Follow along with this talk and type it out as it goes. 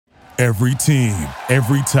Every team,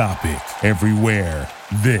 every topic, everywhere.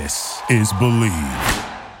 This is Believe.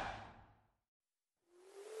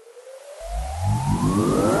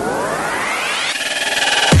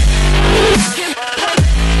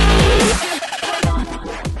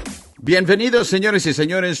 Bienvenidos, señores y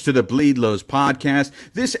señores, to the Bleed Lows podcast.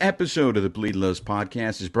 This episode of the Bleed Lows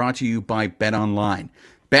podcast is brought to you by BetOnline.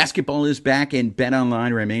 Basketball is back, and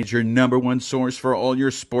BetOnline remains your number one source for all your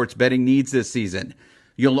sports betting needs this season.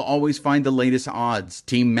 You'll always find the latest odds,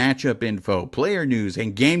 team matchup info, player news,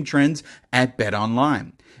 and game trends at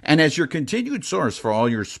BetOnline. And as your continued source for all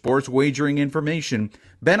your sports wagering information,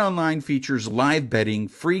 BetOnline features live betting,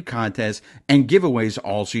 free contests, and giveaways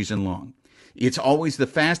all season long. It's always the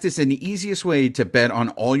fastest and easiest way to bet on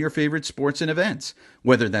all your favorite sports and events,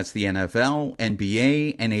 whether that's the NFL,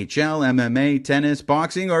 NBA, NHL, MMA, tennis,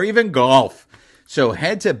 boxing, or even golf. So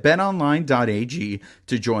head to betonline.ag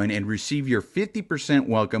to join and receive your 50%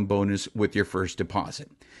 welcome bonus with your first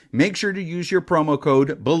deposit. Make sure to use your promo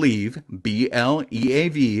code BELIEVE,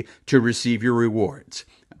 B-L-E-A-V, to receive your rewards.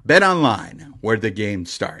 BetOnline, where the game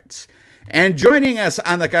starts. And joining us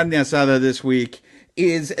on the Carne Asada this week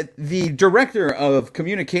is the Director of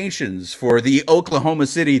Communications for the Oklahoma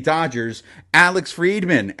City Dodgers, Alex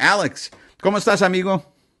Freedman. Alex, ¿cómo estás, amigo?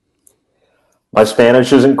 My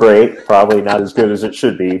Spanish isn't great, probably not as good as it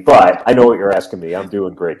should be, but I know what you're asking me. I'm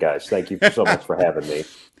doing great, guys. Thank you so much for having me.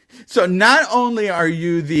 So not only are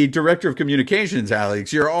you the Director of Communications,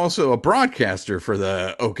 Alex, you're also a broadcaster for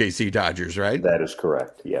the OKC Dodgers, right? That is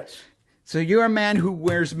correct, yes. So you're a man who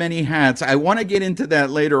wears many hats. I want to get into that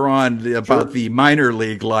later on about the minor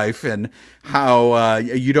league life and how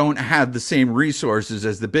you don't have the same resources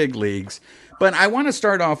as the big leagues. But I want to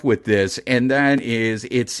start off with this, and that is,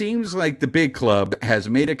 it seems like the big club has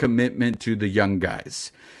made a commitment to the young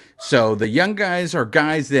guys. So the young guys are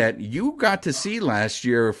guys that you got to see last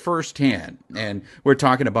year firsthand. And we're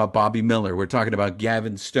talking about Bobby Miller. We're talking about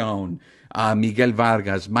Gavin Stone, Miguel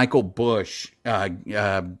Vargas, Michael Bush,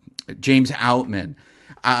 James Outman.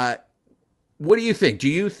 What do you think? Do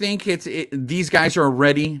you think these guys are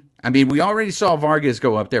ready? I mean, we already saw Vargas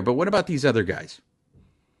go up there, but what about these other guys?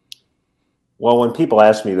 Well, when people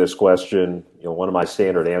ask me this question, one of my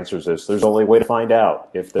standard answers is there's only a way to find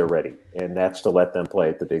out if they're ready, and that's to let them play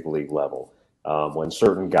at the big league level. When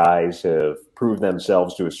certain guys have proved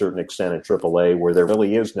themselves to a certain extent in AAA, where there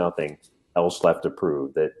really is nothing else left to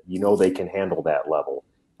prove, that they can handle that level.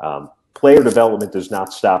 Player development does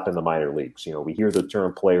not stop in the minor leagues. We hear the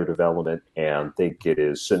term player development and think it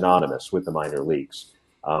is synonymous with the minor leagues.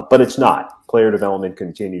 But it's not. Player development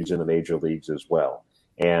continues in the major leagues as well.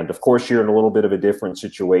 And, of course, you're in a little bit of a different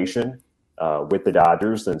situation with the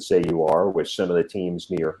Dodgers than, say, you are with some of the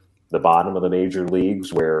teams near the bottom of the major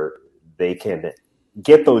leagues, where they can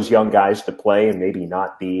get those young guys to play and maybe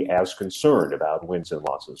not be as concerned about wins and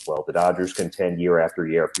losses. Well, the Dodgers contend year after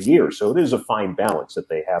year after year, so it is a fine balance that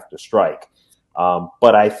they have to strike.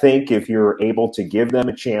 But I think if you're able to give them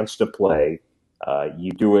a chance to play,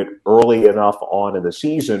 you do it early enough on in the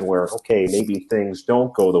season where, okay, maybe things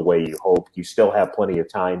don't go the way you hoped. You still have plenty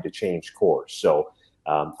of time to change course. So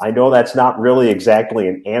I know that's not really exactly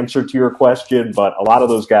an answer to your question, but a lot of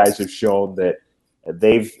those guys have shown that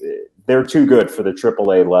they're too good for the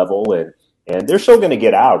AAA level, and they're still going to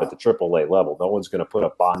get out at the AAA level. No one's going to put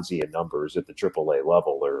up Bonzian numbers at the AAA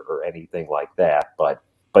level or anything like that, but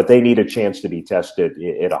they need a chance to be tested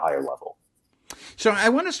at a higher level. So I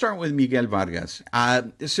want to start with Miguel Vargas.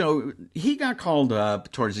 So he got called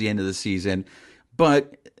up towards the end of the season,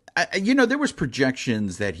 but there was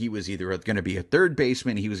projections that he was either going to be a third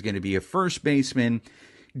baseman, he was going to be a first baseman.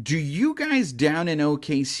 Do you guys down in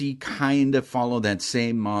OKC kind of follow that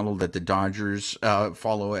same model that the Dodgers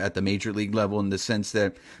follow at the major league level, in the sense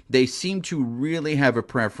that they seem to really have a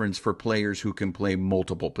preference for players who can play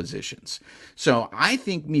multiple positions? So I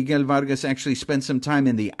think Miguel Vargas actually spent some time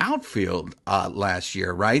in the outfield last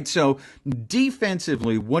year, right? So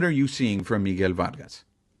defensively, what are you seeing from Miguel Vargas?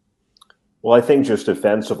 Well, I think just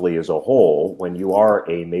defensively as a whole, when you are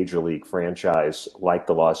a major league franchise like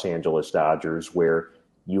the Los Angeles Dodgers, where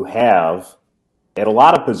you have, at a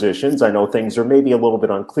lot of positions, I know things are maybe a little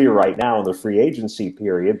bit unclear right now in the free agency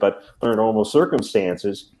period, but under normal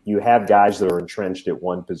circumstances, you have guys that are entrenched at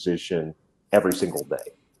one position every single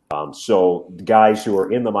day. So the guys who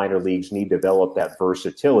are in the minor leagues need to develop that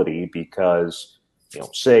versatility because,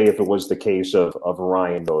 say if it was the case of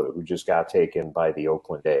Ryan Noda, who just got taken by the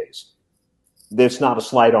Oakland A's. There's not a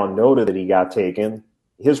slight on Noda that he got taken.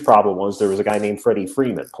 His problem was there was a guy named Freddie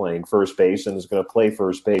Freeman playing first base and is going to play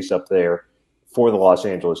first base up there for the Los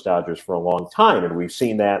Angeles Dodgers for a long time. And we've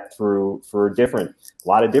seen that for a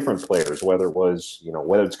lot of different players, whether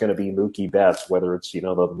it's going to be Mookie Betts, whether it's,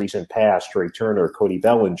 the recent past, Trey Turner, Cody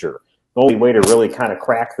Bellinger. The only way to really kind of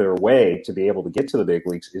crack their way to be able to get to the big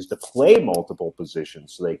leagues is to play multiple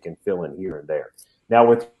positions so they can fill in here and there. Now,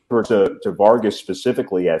 with regard to Vargas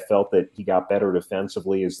specifically, I felt that he got better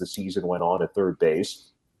defensively as the season went on at third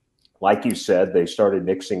base. Like you said, they started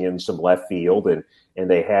mixing in some left field, and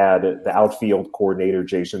they had the outfield coordinator,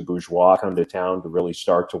 Jason Bourgeois, come to town to really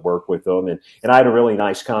start to work with them. And I had a really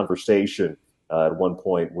nice conversation at one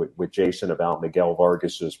point with Jason about Miguel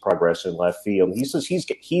Vargas's progress in left field. He says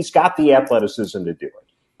he's got the athleticism to do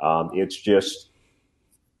it. It's just,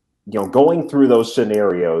 going through those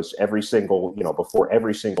scenarios before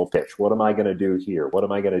every single pitch. What am I going to do here? What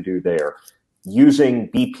am I going to do there? Using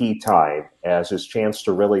BP time as his chance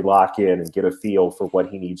to really lock in and get a feel for what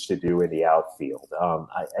he needs to do in the outfield.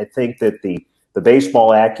 I think that the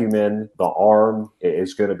baseball acumen, the arm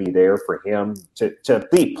is going to be there for him to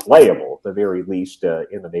be playable at the very least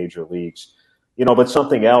in the major leagues. But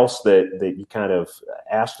something else that you kind of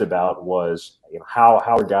asked about was, how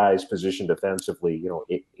are guys positioned defensively,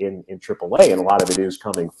 in AAA, and a lot of it is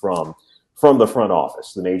coming from the front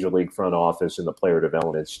office, the major league front office and the player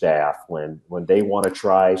development staff, when they want to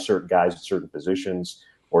try certain guys at certain positions,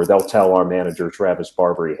 or they'll tell our manager, Travis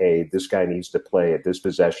Barbery, hey, this guy needs to play at this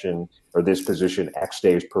possession or this position X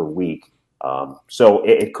days per week. So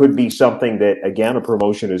it could be something that, again, a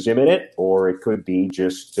promotion is imminent, or it could be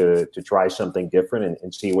just to try something different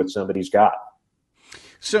and see what somebody's got.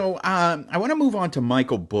 So I want to move on to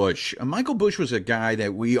Michael Busch. Michael Busch was a guy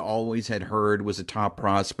that we always had heard was a top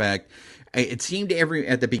prospect. It seemed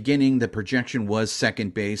at the beginning the projection was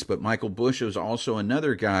second base, but Michael Busch was also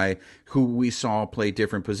another guy who we saw play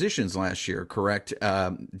different positions last year, correct?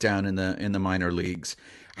 Down in the minor leagues.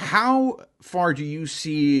 How far do you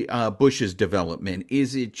see Busch's development?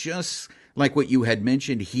 Is it just like what you had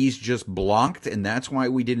mentioned, he's just blocked, and that's why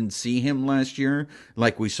we didn't see him last year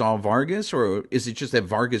like we saw Vargas? Or is it just that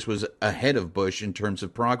Vargas was ahead of Busch in terms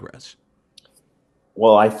of progress?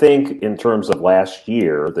 Well, I think in terms of last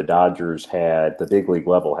year, the Dodgers the big league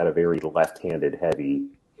level had a very left-handed heavy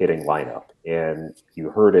hitting lineup. And you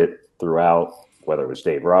heard it throughout, whether it was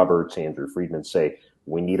Dave Roberts, Andrew Friedman say,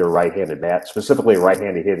 we need a right-handed bat, specifically a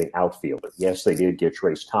right-handed hitting outfielder. Yes, they did get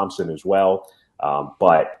Trace Thompson as well,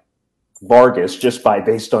 but Vargas,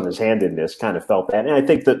 based on his handedness, kind of felt that. And I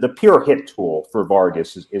think that the pure hit tool for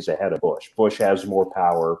Vargas is ahead of Busch. Busch has more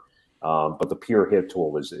power, but the pure hit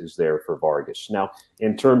tool is there for Vargas. Now,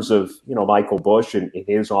 in terms of Michael Busch and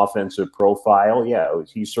his offensive profile,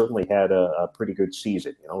 he certainly had a pretty good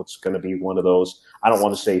season. It's going to be one of those, I don't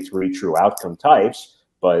want to say 3 true outcome types,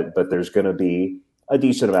 but there's going to be a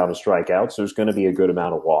decent amount of strikeouts. There's going to be a good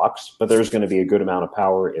amount of walks, but there's going to be a good amount of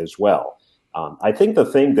power as well. I think the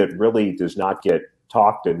thing that really does not get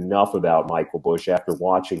talked enough about Michael Busch after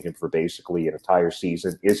watching him for basically an entire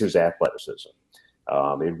season is his athleticism.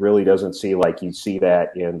 It really doesn't seem like you see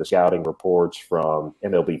that in the scouting reports from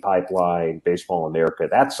MLB Pipeline, Baseball America.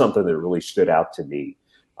 That's something that really stood out to me,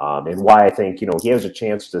 and why I think he has a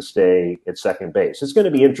chance to stay at second base. It's going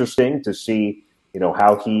to be interesting to see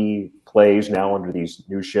how he plays now under these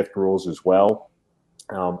new shift rules as well.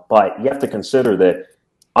 But you have to consider that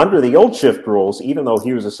under the old shift rules, even though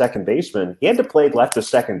he was a second baseman, he had to play left to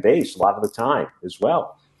second base a lot of the time as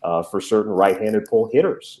well for certain right-handed pull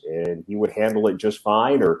hitters. And he would handle it just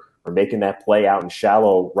fine, or making that play out in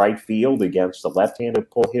shallow right field against the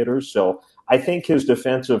left-handed pull hitters. So I think his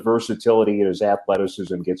defensive versatility and his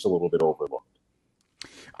athleticism gets a little bit overlooked.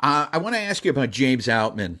 I want to ask you about James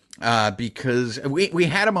Outman because we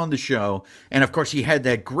had him on the show, and of course he had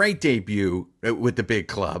that great debut with the big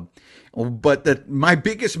club. But my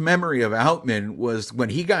biggest memory of Outman was when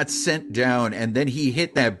he got sent down and then he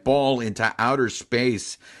hit that ball into outer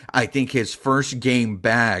space. I think his first game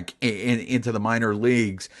back into the minor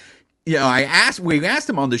leagues. We asked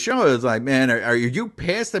him on the show. I was like, man, are you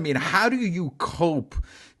pissed? I mean, how do you cope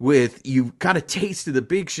with, you got a taste of the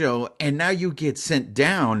big show and now you get sent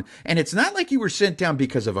down? And it's not like you were sent down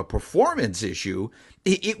because of a performance issue.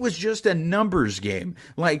 It was just a numbers game.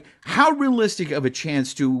 Like, how realistic of a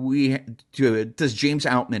chance does James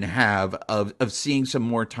Outman have of seeing some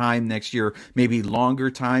more time next year, maybe longer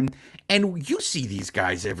time? And you see these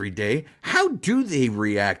guys every day. How do they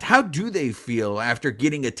react? How do they feel after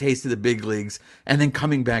getting a taste of the big leagues and then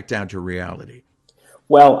coming back down to reality?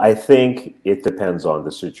 Well, I think it depends on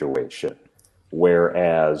the situation.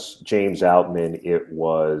 Whereas James Outman, it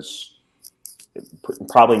was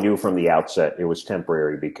probably knew from the outset it was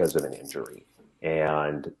temporary because of an injury.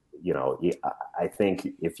 And I think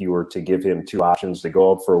if you were to give him two options to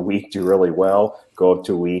go up for a week, do really well, go up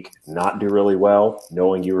to a week, not do really well,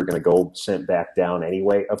 knowing you were going to go sent back down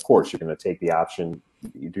anyway, of course, you're going to take the option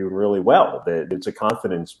you're doing really well. It's a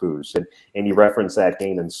confidence boost. And you referenced that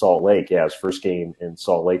game in Salt Lake. Yeah, his first game in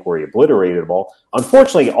Salt Lake where he obliterated the ball.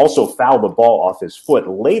 Unfortunately, he also fouled the ball off his foot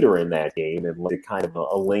later in that game and led to kind of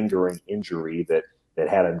a lingering injury that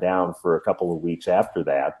had him down for a couple of weeks after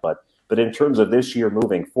that. But in terms of this year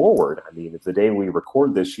moving forward, I mean, if the day we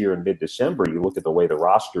record this year in mid-December, you look at the way the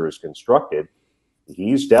roster is constructed,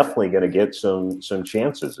 he's definitely going to get some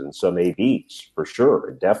chances and some ABs for sure.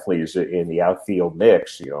 It definitely is in the outfield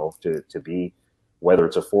mix, to be, whether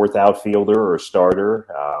it's a fourth outfielder or a starter.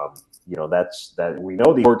 That's we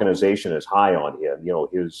know the organization is high on him.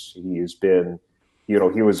 He has been, he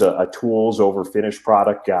was a tools over finished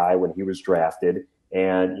product guy when he was drafted.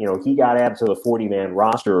 And, he got added to the 40-man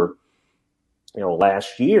roster,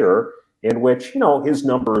 last year, in which, his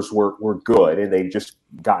numbers were good and they've just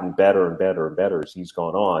gotten better and better and better as he's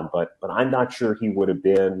gone on. But I'm not sure he would have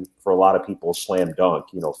been, for a lot of people, a slam dunk,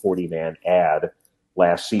 40-man ad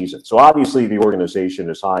last season. So obviously the organization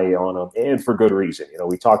is high on him, and for good reason.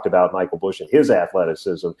 We talked about Michael Busch and his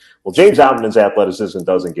athleticism. Well, James Outman's athleticism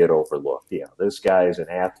doesn't get overlooked. This guy is an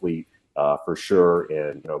athlete for sure,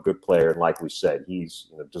 and good player. And like we said,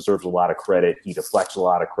 he's deserves a lot of credit. He deflects a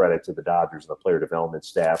lot of credit to the Dodgers and the player development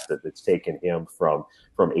staff that's taken him from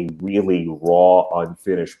a really raw,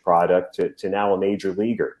 unfinished product to now a major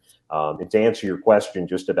leaguer. And to answer your question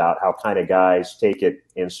just about how kind of guys take it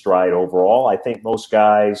in stride overall, I think most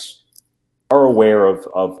guys are aware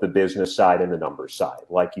of the business side and the numbers side,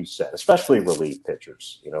 like you said, especially relief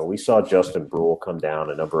pitchers. We saw Justin Brule come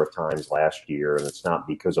down a number of times last year, and it's not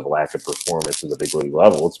because of lack of performance at the big league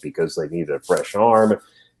level. It's because they needed a fresh arm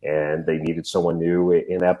and they needed someone new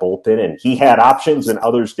in that bullpen. And he had options and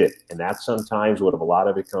others didn't. And that's sometimes what a lot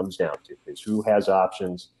of it comes down to, is who has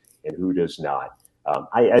options and who does not.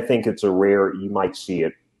 I think it's a rare, you might see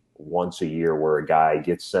it once a year where a guy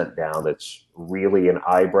gets sent down that's really an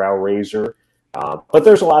eyebrow raiser. But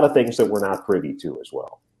there's a lot of things that we're not privy to as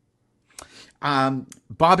well.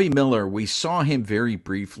 Bobby Miller, we saw him very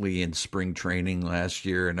briefly in spring training last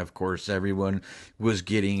year, and of course everyone was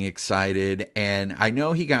getting excited. And I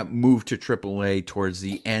know he got moved to AAA towards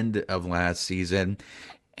the end of last season,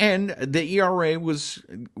 and the ERA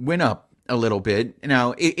went up a little bit.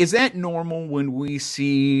 Now, is that normal when we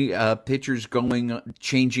see pitchers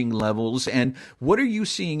changing levels? And what are you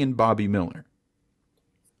seeing in Bobby Miller?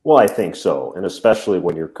 Well, I think so, and especially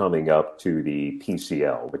when you're coming up to the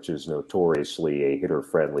PCL, which is notoriously a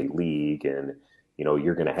hitter-friendly league, and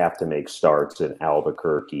you're going to have to make starts in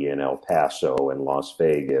Albuquerque and El Paso and Las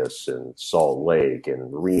Vegas and Salt Lake and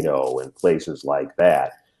Reno and places like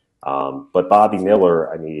that. But Bobby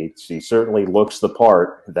Miller, I mean, he certainly looks the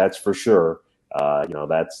part, that's for sure.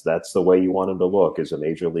 That's the way you want him to look as a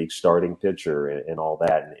major league starting pitcher and all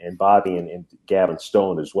that. And Bobby and Gavin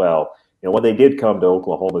Stone as well. When they did come to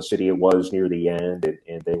Oklahoma City, it was near the end,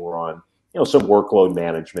 and they were on, some workload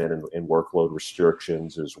management and workload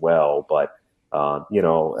restrictions as well. But,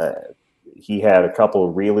 he had a couple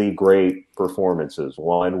of really great performances.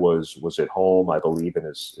 One was at home, I believe, in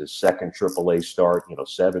his second AAA start,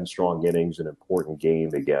 7 strong innings, an important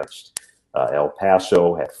game against El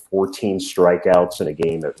Paso, had 14 strikeouts in a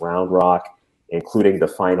game at Round Rock, including the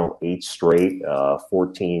final 8 straight,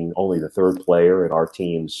 14, only the third player in our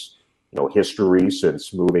team's history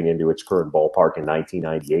since moving into its current ballpark in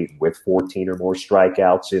 1998 with 14 or more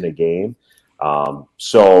strikeouts in a game. And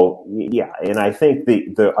I think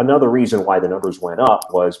the another reason why the numbers went up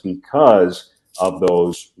was because of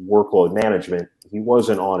those workload management. He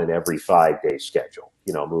wasn't on an every 5-day schedule,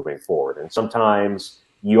 moving forward. And sometimes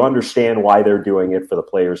you understand why they're doing it for the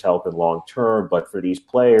player's health and long term, but for these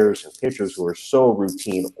players and pitchers who are so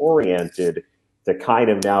routine oriented, to kind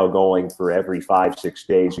of now going for every 5-6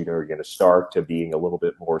 days, you're going to start to being a little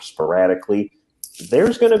bit more sporadically.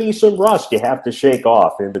 There's going to be some rust you have to shake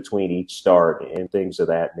off in between each start and things of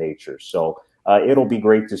that nature. So it'll be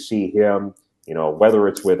great to see him, whether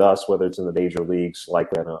it's with us, whether it's in the major leagues, like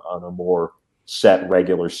on a more set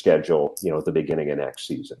regular schedule, at the beginning of next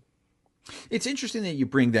season. It's interesting that you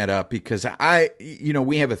bring that up because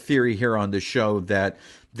we have a theory here on the show that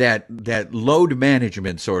load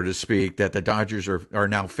management, so to speak, that the Dodgers are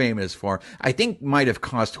now famous for, I think might have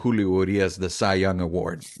cost Julio Urias the Cy Young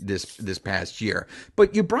Award this past year.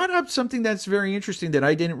 But you brought up something that's very interesting that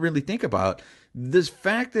I didn't really think about. This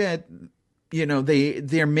fact that,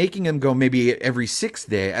 they're making him go maybe every 6th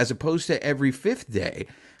day as opposed to every 5th day.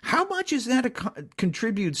 How much is that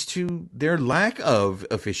contributes to their lack of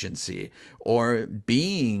efficiency or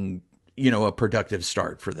being, a productive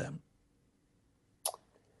start for them?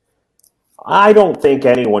 I don't think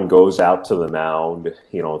anyone goes out to the mound,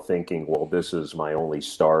 thinking, well, this is my only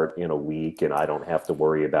start in a week and I don't have to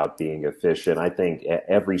worry about being efficient. I think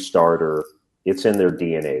every starter, it's in their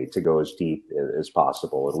DNA to go as deep as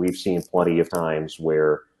possible. And we've seen plenty of times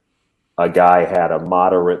where a guy had a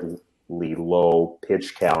moderately low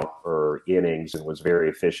pitch count or innings and was very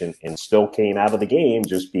efficient and still came out of the game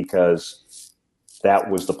just because that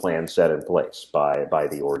was the plan set in place by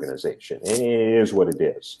the organization. And it is what it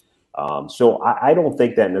is. So I don't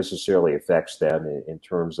think that necessarily affects them in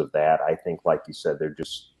terms of that. I think, like you said, they're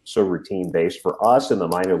just so routine based. For us in the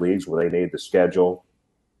minor leagues, where they made the schedule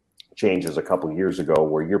changes a couple of years ago,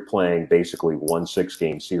 where you're playing basically 1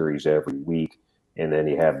 6-game series every week, and then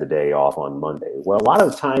you have the day off on Monday. Well, a lot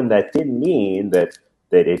of the time that didn't mean that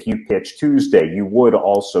if you pitch Tuesday, you would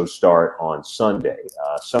also start on Sunday.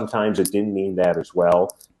 Sometimes it didn't mean that as well,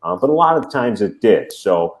 but a lot of times it did.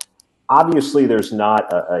 So obviously, there's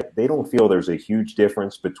not they don't feel there's a huge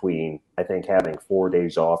difference between, I think, having 4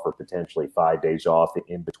 days off or potentially 5 days off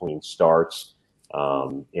in between starts,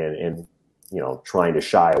 and trying to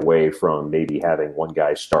shy away from maybe having one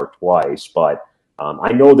guy start twice. But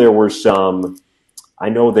I know there were,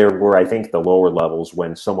 I think, the lower levels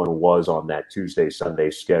when someone was on that Tuesday,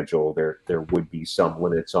 Sunday schedule, there would be some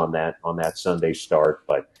limits on that Sunday start,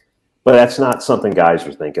 but that's not something guys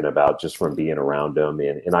are thinking about just from being around them.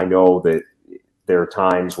 And I know that there are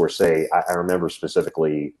times where, say, I remember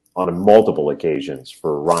specifically on multiple occasions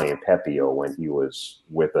for Ryan Pepio when he was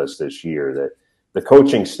with us this year, that the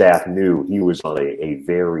coaching staff knew he was on a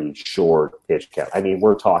very short pitch count. I mean,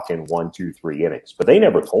 we're talking 1, 2, 3 innings, but they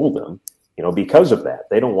never told him, because of that.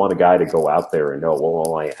 They don't want a guy to go out there and know,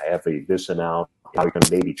 well, I have this amount. How you're going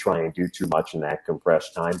to maybe try and do too much in that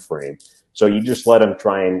compressed time frame. So you just let them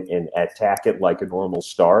try and attack it like a normal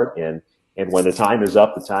start. And when the time is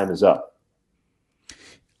up, the time is up.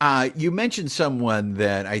 You mentioned someone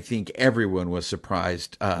that I think everyone was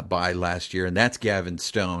surprised by last year, and that's Gavin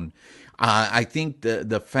Stone. I think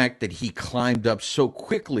the fact that he climbed up so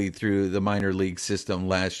quickly through the minor league system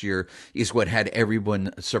last year is what had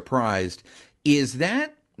everyone surprised. Is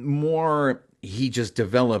that more he just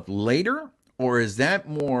developed later? Or is that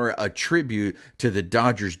more a tribute to the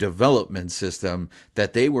Dodgers development system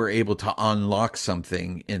that they were able to unlock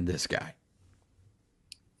something in this guy?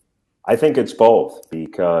 I think it's both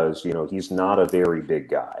because, he's not a very big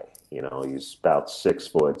guy. He's about 6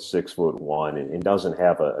 foot, 6'1", and doesn't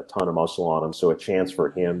have a ton of muscle on him. So a chance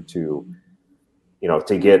for him to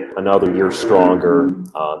get another year stronger.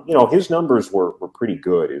 His numbers were pretty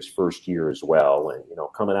good his first year as well. And,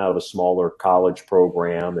 coming out of a smaller college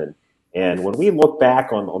program. And when we look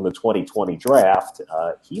back on the 2020 draft,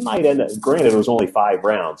 he might end up, granted it was only 5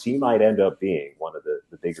 rounds, he might end up being one of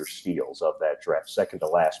the bigger steals of that draft, second to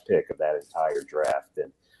last pick of that entire draft.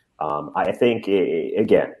 And I think,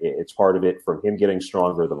 it's part of it from him getting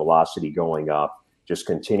stronger, the velocity going up, just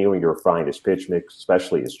continuing to refine his pitch mix,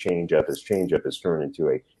 especially his changeup. His changeup has turned into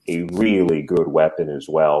a really good weapon as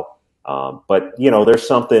well. But, there's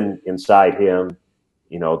something inside him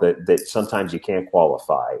that sometimes you can't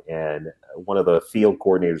qualify. And one of the field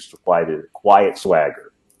coordinators required quiet swagger.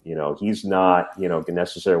 He's not,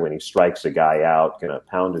 necessarily when he strikes a guy out, going to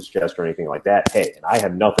pound his chest or anything like that. Hey, and I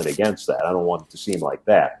have nothing against that. I don't want it to seem like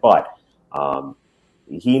that. But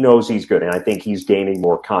he knows he's good. And I think he's gaining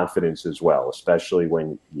more confidence as well, especially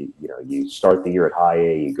when, you start the year at high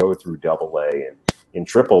A, you go through double A, and in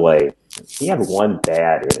triple A, he had one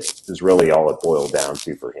bad inning is really all it boiled down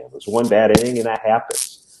to for him. It was one bad inning, and that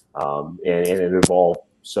happens. And it involved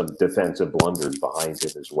some defensive blunders behind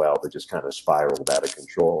him as well that just kind of spiraled out of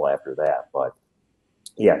control after that. But,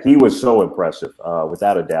 yeah, he was so impressive.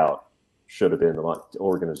 Without a doubt, should have been the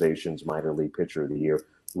organization's minor league pitcher of the year.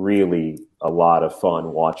 Really a lot of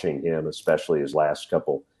fun watching him, especially his last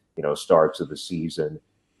couple, starts of the season.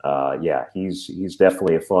 He's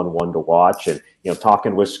definitely a fun one to watch. And,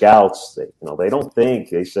 talking with scouts, they don't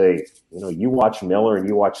think, they say, you watch Miller and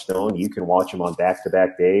you watch Stone, you can watch them on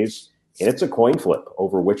back-to-back days, and it's a coin flip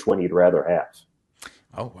over which one you'd rather have.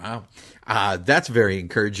 Oh, wow. That's very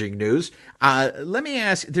encouraging news. Let me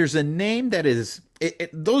ask, there's a name that is,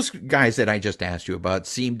 those guys that I just asked you about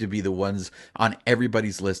seem to be the ones on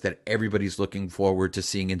everybody's list that everybody's looking forward to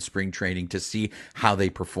seeing in spring training to see how they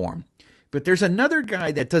perform. But there's another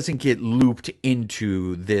guy that doesn't get looped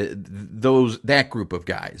into that group of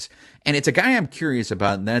guys. And it's a guy I'm curious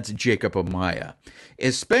about, and that's Jacob Amaya.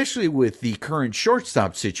 Especially with the current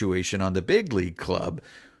shortstop situation on the big league club.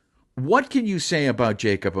 What can you say about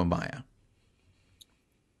Jacob Amaya?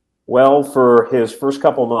 Well, for his first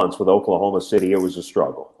couple months with Oklahoma City, it was a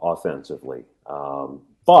struggle offensively.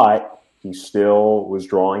 But he still was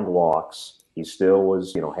drawing walks. He still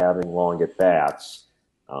was, having long at bats.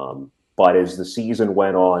 But as the season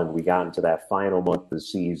went on and we got into that final month of the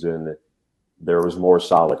season, there was more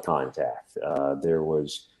solid contact. There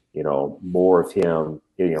was, more of him,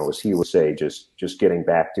 as he would say, just getting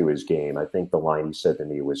back to his game. I think the line he said to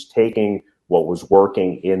me was taking what was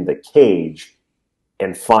working in the cage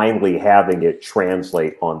and finally having it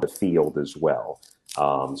translate on the field as well.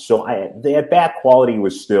 So the at-bat quality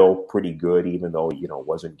was still pretty good, even though,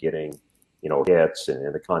 wasn't getting, hits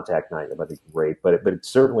and the contact night wasn't great, but it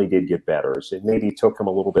certainly did get better. So it maybe took him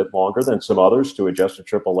a little bit longer than some others to adjust to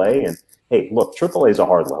AAA. And hey, look, AAA is a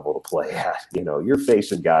hard level to play at. You're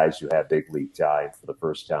facing guys who have big league time for the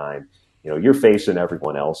first time. You're facing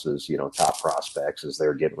everyone else's, top prospects as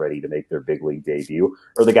they're getting ready to make their big league debut,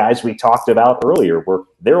 or the guys we talked about earlier where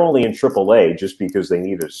they're only in AAA just because they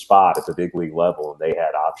needed a spot at the big league level and they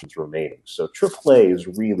had options remaining. So AAA is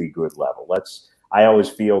really good level. I always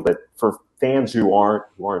feel that for fans who aren't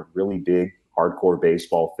really big hardcore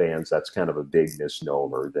baseball fans, that's kind of a big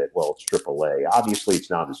misnomer that, well, it's AAA. Obviously, it's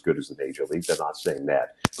not as good as the major leagues. I'm not saying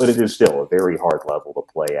that, but it is still a very hard level to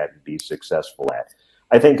play at and be successful at.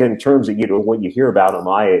 I think in terms of, what you hear about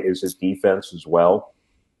Amaya is his defense as well.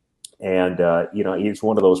 And, he's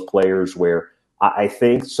one of those players where I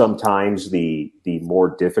think sometimes the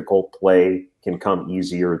more difficult play can come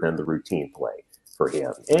easier than the routine play for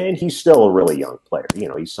him. And he's still a really young player.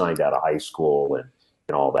 He signed out of high school and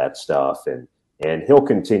all that stuff. And he'll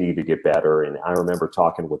continue to get better. And I remember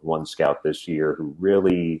talking with one scout this year who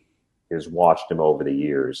really has watched him over the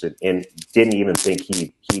years and didn't even think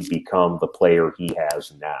he'd become the player he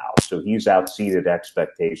has now. So he's outseeded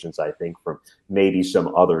expectations, I think, from maybe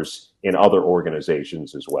some others in other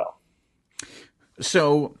organizations as well.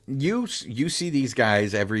 So you see these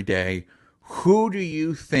guys every day. Who do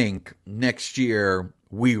you think next year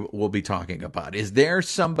we will be talking about? Is there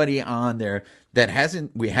somebody on there that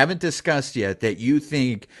we haven't discussed yet that you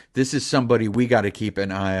think this is somebody we got to keep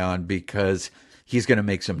an eye on because he's going to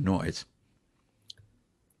make some noise?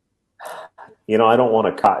 I don't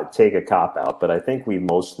want to take a cop out, but I think we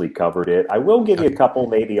mostly covered it. I will give you a couple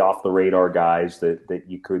maybe off the radar guys that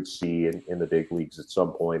you could see in the big leagues at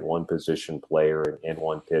some point, one position player and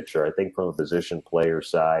one pitcher. I think from a position player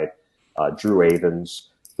side, Drew Avens,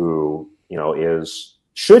 who,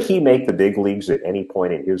 should he make the big leagues at any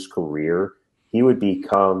point in his career, he would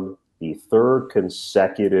become the third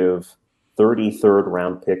consecutive 33rd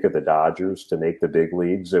round pick of the Dodgers to make the big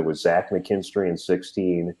leagues. It was Zach McKinstry in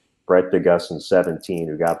 2016, Brett DeGuss in 2017,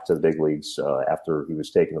 who got to the big leagues after he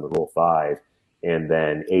was taken to the Rule 5, and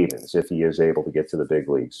then Avens, if he is able to get to the big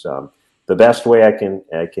leagues. The best way I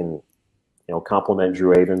can compliment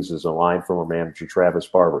Drew Avens is a line from our manager Travis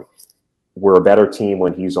Barbary. We're a better team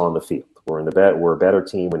when he's on the field. We're a better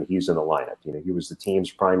team when he's in the lineup. He was the team's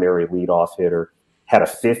primary leadoff hitter, had a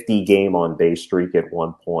 50 game on base streak at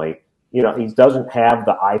one point. He doesn't have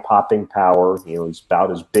the eye-popping power. He's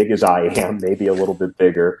about as big as I am, maybe a little bit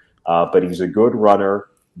bigger. But he's a good runner,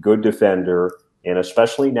 good defender, and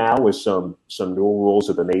especially now with some new rules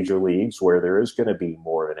of the major leagues where there is going to be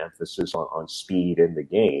more of an emphasis on speed in the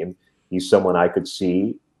game. He's someone I could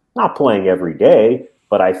see not playing every day,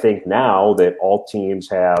 but I think now that all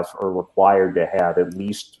teams are required to have at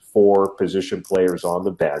least 4 position players on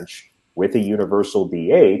the bench with a universal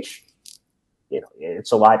DH,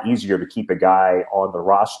 it's a lot easier to keep a guy on the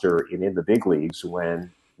roster and in the big leagues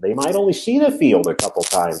when they might only see the field a couple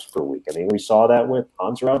times per week. I mean, we saw that with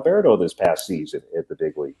Hanser Alberto this past season at the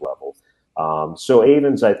big league level. So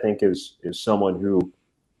Avens, I think, is someone who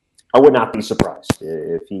I would not be surprised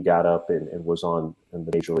if he got up and was on the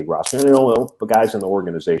major league roster. And the guys in the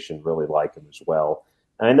organization really like him as well.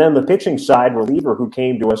 And then the pitching side, reliever who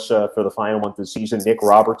came to us for the final month of the season, Nick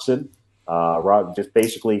Robertson. Just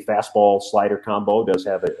basically fastball slider combo, does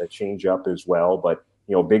have a change up as well, but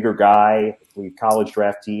bigger guy, college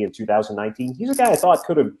draftee in 2019. He's a guy I thought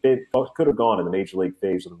could have gone in the major league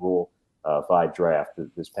phase of the Rule 5 draft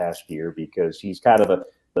this past year because he's kind of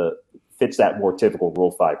fits that more typical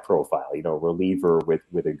Rule 5 profile. Reliever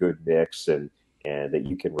with a good mix and that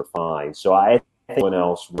you can refine. So I think anyone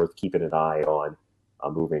else worth keeping an eye on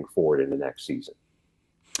moving forward in the next season.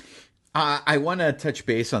 I want to touch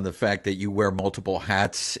base on the fact that you wear multiple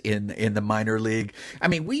hats in the minor league. I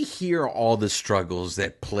mean, we hear all the struggles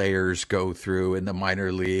that players go through in the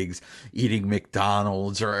minor leagues, eating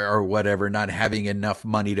McDonald's or whatever, not having enough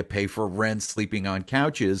money to pay for rent, sleeping on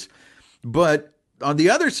couches. But on the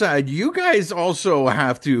other side, you guys also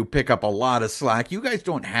have to pick up a lot of slack. You guys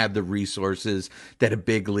don't have the resources that a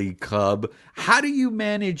big league club. How do you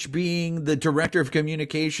manage being the director of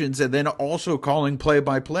communications and then also calling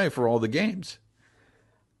play-by-play for all the games?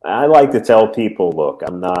 I like to tell people, look,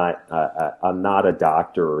 I'm not a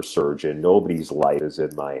doctor or surgeon. Nobody's life is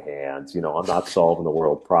in my hands. I'm not solving the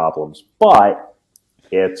world problems, but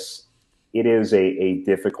it is a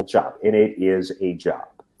difficult job, and it is a job.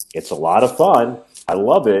 It's a lot of fun. I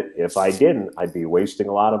love it. If I didn't, I'd be wasting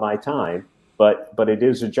a lot of my time. But it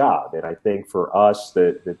is a job, and I think for us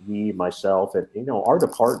that we, myself, and our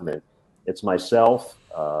department, it's myself,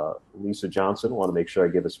 Lisa Johnson. I want to make sure I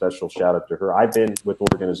give a special shout out to her. I've been with the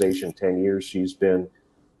organization 10 years. She's been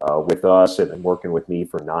with us and working with me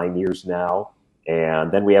for 9 years now.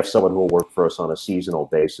 And then we have someone who will work for us on a seasonal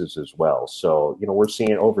basis as well. So,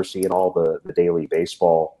 we're overseeing all the daily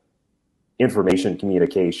baseball information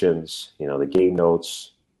communications, the game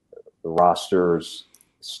notes, the rosters,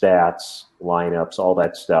 stats, lineups, all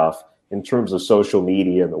that stuff. In terms of social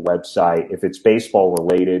media and the website, if it's baseball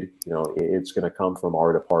related, it's going to come from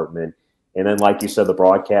our department. And then, like you said, the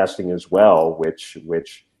broadcasting as well, which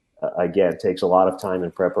again takes a lot of time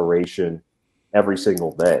and preparation every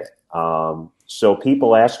single day. So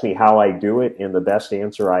people ask me how I do it, and the best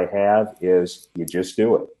answer I have is you just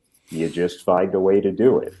do it. You just find a way to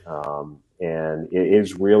do it. And it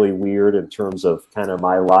is really weird in terms of kind of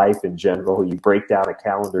my life in general. You break down a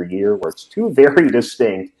calendar year where it's two very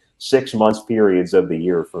distinct 6 months periods of the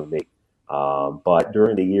year for me. But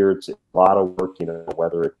during the year, it's a lot of work,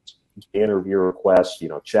 whether it's interview requests,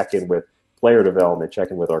 check in with player development,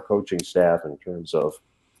 check in with our coaching staff in terms of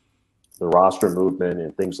the roster movement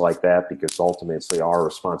and things like that, because ultimately it's our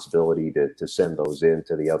responsibility to send those in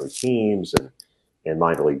to the other teams and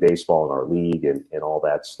minor league baseball in our league and all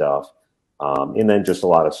that stuff. And then just a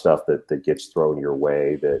lot of stuff that gets thrown your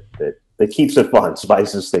way that keeps it fun,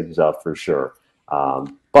 spices things up for sure.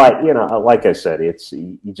 But, like I said,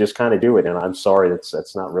 you just kind of do it. And I'm sorry,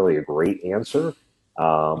 that's not really a great answer.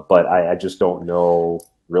 But I just don't know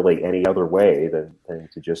really any other way than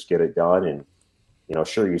to just get it done. And,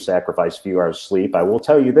 sure, you sacrifice a few hours of sleep. I will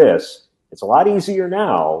tell you this, it's a lot easier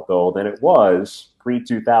now, though, than it was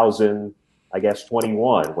pre-2000, I guess,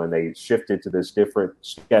 21, when they shifted to this different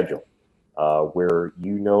schedule, where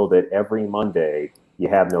that every Monday you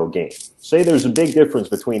have no game. Say there's a big difference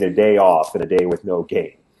between a day off and a day with no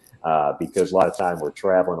game, because a lot of time we're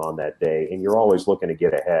traveling on that day, and you're always looking to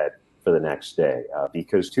get ahead for the next day,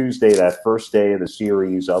 because Tuesday, that first day of the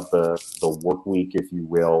series of the work week, if you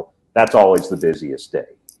will, that's always the busiest day.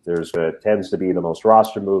 Tends to be the most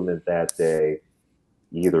roster movement that day.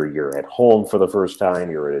 Either you're at home for the first time,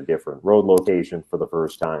 you're at a different road location for the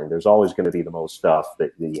first time. There's always going to be the most stuff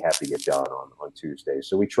that you have to get done on Tuesday.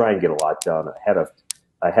 So we try and get a lot done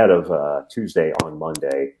ahead of Tuesday on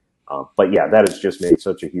Monday. But yeah, that has just made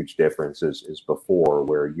such a huge difference as before,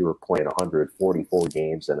 where you were playing 144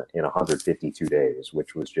 games in 152 days,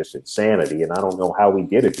 which was just insanity. And I don't know how we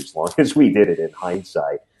did it as long as we did it in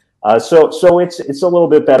hindsight. So it's a little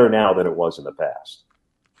bit better now than it was in the past.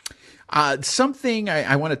 Something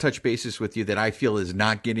I want to touch bases with you that I feel is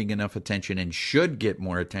not getting enough attention and should get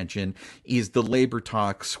more attention is the labor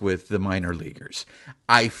talks with the minor leaguers.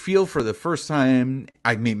 I feel for the first time,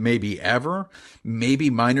 I mean, maybe ever,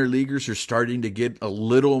 maybe minor leaguers are starting to get a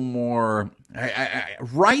little more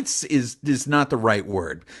rights is not the right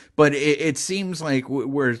word, but it seems like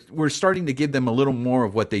we're starting to give them a little more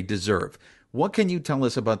of what they deserve. What can you tell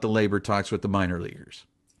us about the labor talks with the minor leaguers?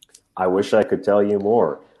 I wish I could tell you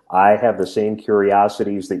more. I have the same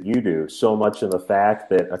curiosities that you do, so much in the fact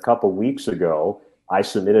that a couple weeks ago, I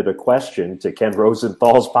submitted a question to Ken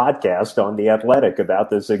Rosenthal's podcast on The Athletic about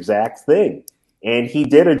this exact thing. And he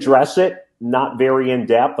did address it, not very in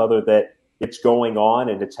depth, other that it's going on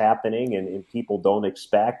and it's happening, and people don't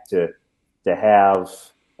expect to have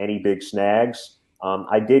any big snags.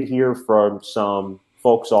 I did hear from some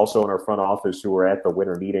folks also in our front office who were at the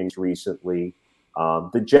winter meetings recently.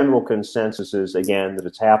 The general consensus is, again, that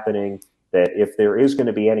it's happening, that if there is going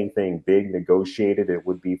to be anything big negotiated, it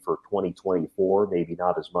would be for 2024, maybe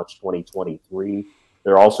not as much 2023.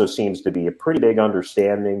 There also seems to be a pretty big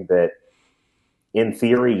understanding that, in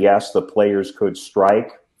theory, yes, the players could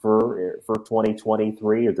strike for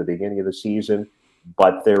 2023 at the beginning of the season,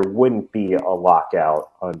 but there wouldn't be a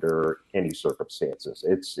lockout under any circumstances.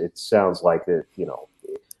 It sounds like that,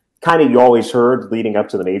 kind of you always heard leading up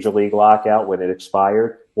to the major league lockout when it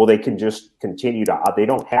expired. Well, they can just continue they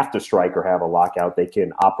don't have to strike or have a lockout. They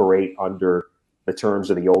can operate under the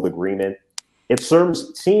terms of the old agreement it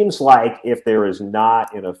seems like if there is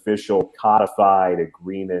not an official codified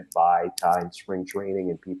agreement by time spring training,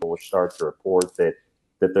 and people will start to report that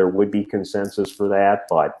there would be consensus for that.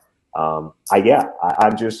 But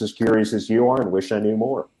I'm just as curious as you are and wish I knew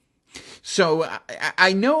more. So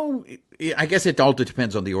I know, I guess it all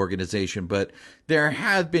depends on the organization, but there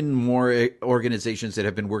have been more organizations that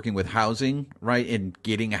have been working with housing, right, and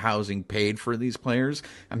getting housing paid for these players.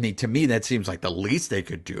 I mean, to me, that seems like the least they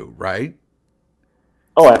could do, right?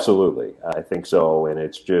 Oh, absolutely. I think so. And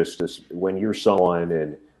it's just when you're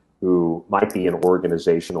someone who might be an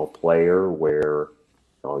organizational player where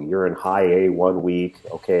you're in high A 1 week.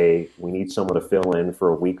 Okay, we need someone to fill in for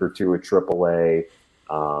a week or two at AAA.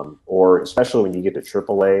 Or especially when you get to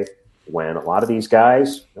AAA, when a lot of these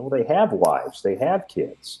guys, they have wives, they have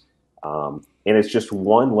kids. And it's just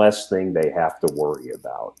one less thing they have to worry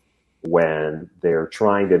about when they're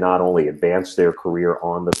trying to not only advance their career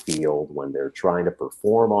on the field, when they're trying to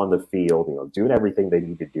perform on the field, doing everything they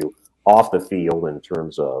need to do off the field in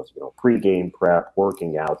terms of, pregame prep,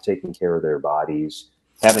 working out, taking care of their bodies,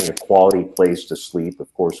 having a quality place to sleep.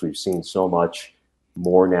 Of course, we've seen so much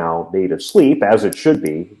more now made of sleep, as it should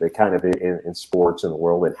be, the kind of in sports in the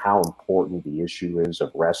world, and how important the issue is of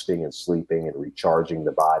resting and sleeping and recharging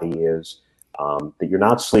the body is. That you're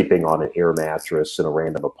not sleeping on an air mattress in a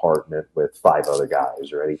random apartment with 5 other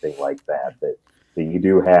guys or anything like that, that you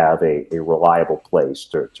do have a reliable place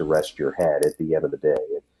to rest your head at the end of the day.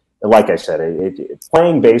 And like I said,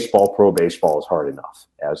 playing baseball, pro baseball, is hard enough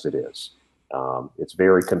as it is. It's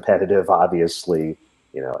very competitive, obviously.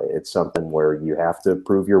 It's something where you have to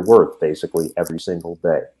prove your worth basically every single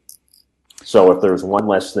day. So if there's one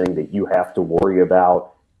less thing that you have to worry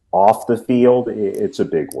about off the field, it's a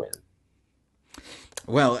big win.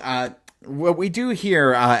 Well, what we do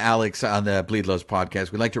here, Alex, on the Bleed Lows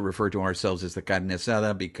podcast, we like to refer to ourselves as the Carne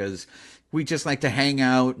Asada because we just like to hang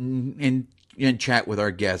out and chat with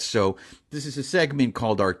our guests. So this is a segment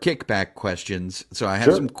called our Kickback Questions. So I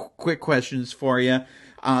have some quick questions for you.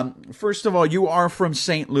 First of all, you are from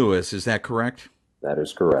St. Louis, is that correct? That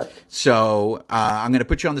is correct. So I'm going to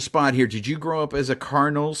put you on the spot here. Did you grow up as a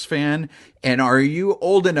Cardinals fan? And are you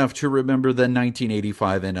old enough to remember the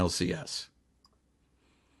 1985 NLCS?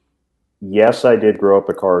 Yes, I did grow up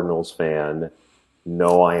a Cardinals fan.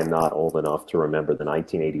 No, I am not old enough to remember the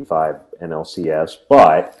 1985 NLCS,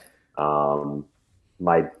 but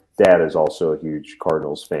my dad is also a huge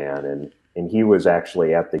Cardinals fan, and he was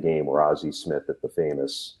actually at the game where Ozzie Smith hit the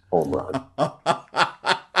famous home run.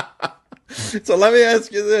 So let me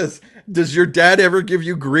ask you this. Does your dad ever give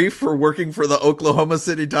you grief for working for the Oklahoma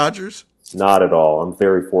City Dodgers? Not at all. I'm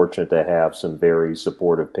very fortunate to have some very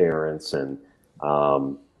supportive parents, and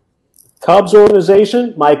Cubs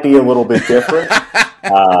organization might be a little bit different,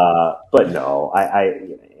 but no,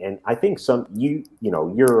 I think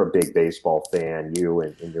you're a big baseball fan. You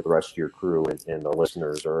and the rest of your crew and the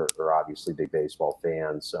listeners are obviously big baseball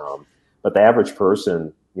fans. But the average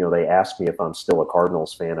person, they ask me if I'm still a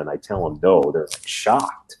Cardinals fan, and I tell them no. They're like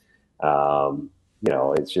shocked.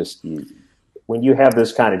 It's just when you have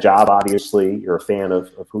this kind of job, obviously you're a fan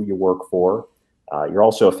of who you work for. You're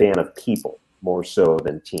also a fan of people, more so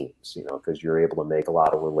than teams, because you're able to make a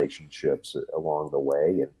lot of relationships along the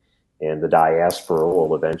way, and the diaspora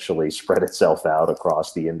will eventually spread itself out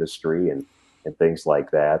across the industry and things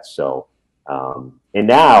like that. So, and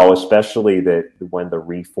now, especially that when the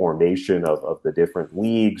reformation of the different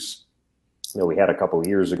leagues, we had a couple of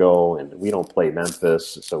years ago, and we don't play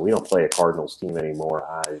Memphis, so we don't play a Cardinals team anymore.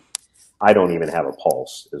 I don't even have a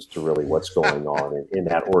pulse as to really what's going on in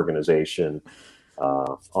that organization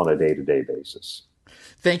on a day-to-day basis.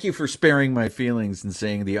 Thank you for sparing my feelings and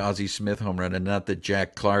saying the Ozzie Smith home run and not the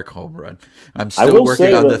Jack Clark home run. I'm still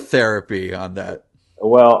working on the therapy on that.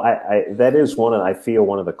 Well, that is I feel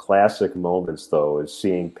one of the classic moments, though, is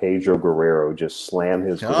seeing Pedro Guerrero just slam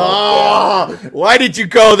his glove down. Why did you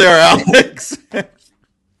go there, Alex?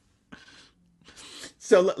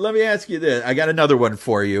 So let me ask you this. I got another one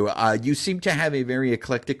for you. You seem to have a very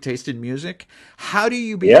eclectic taste in music. How do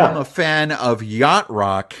you become a fan of yacht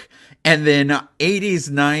rock and then 80s,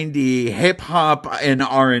 90s hip hop and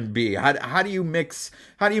R&B? How do you mix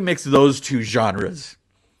those two genres?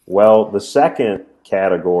 Well, the second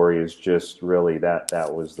category is just really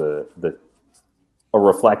that was a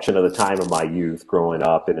reflection of the time of my youth growing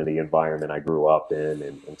up and in the environment I grew up in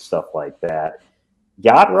and stuff like that.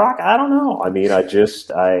 Yacht rock, I don't know. I mean, I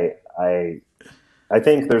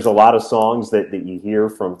think there's a lot of songs that you hear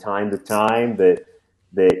from time to time that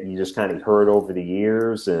you just kind of heard over the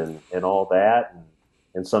years and all that.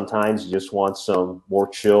 And sometimes you just want some more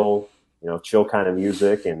chill kind of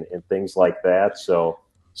music and things like that. So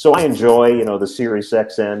So I enjoy, the Sirius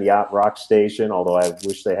XM Yacht Rock station, although I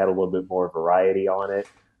wish they had a little bit more variety on it.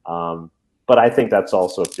 But I think that's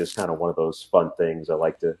also just kind of one of those fun things I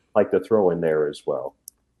like to throw in there as well.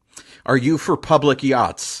 Are you for public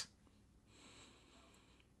yachts?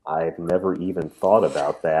 I've never even thought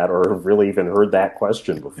about that or really even heard that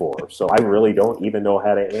question before. So I really don't even know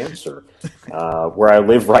how to answer. Where I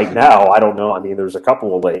live right now, I don't know. I mean, there's a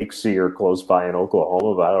couple of lakes here close by in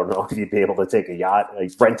Oklahoma, but I don't know if you'd be able to take a yacht,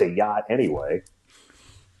 rent a yacht anyway.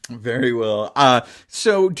 Very well.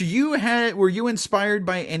 So were you inspired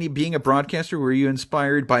by being a broadcaster? Were you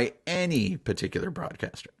inspired by any particular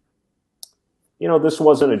broadcaster? This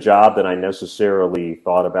wasn't a job that I necessarily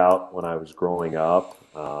thought about when I was growing up.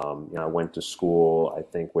 I went to school, I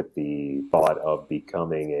think, with the thought of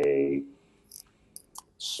becoming a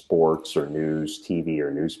sports or news, TV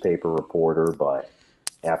or newspaper reporter. But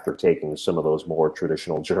after taking some of those more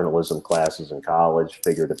traditional journalism classes in college,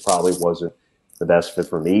 figured it probably wasn't the best fit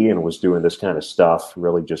for me and was doing this kind of stuff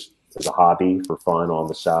really just as a hobby for fun on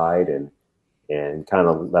the side. And kind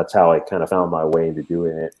of that's how I kind of found my way into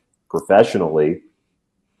doing it professionally.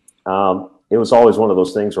 It was always one of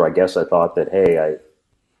those things where I guess I thought that, hey,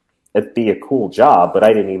 it'd be a cool job, but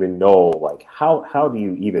I didn't even know, like, how do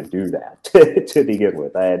you even do that to begin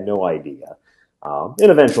with? I had no idea. And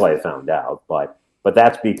eventually I found out, but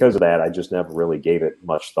that's because of that. I just never really gave it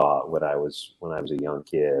much thought when I was a young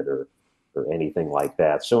kid or anything like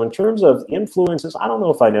that. So in terms of influences, I don't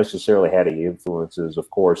know if I necessarily had any influences. Of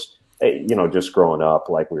course, just growing up,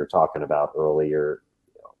 like we were talking about earlier,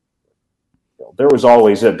 there was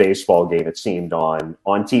always a baseball game, it seemed, on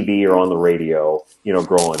TV or on the radio,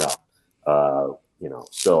 growing up.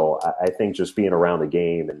 So I think just being around the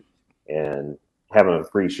game and having an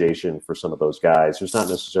appreciation for some of those guys, there's not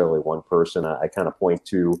necessarily one person I kind of point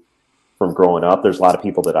to from growing up. There's a lot of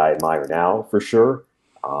people that I admire now, for sure.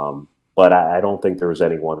 But I don't think there was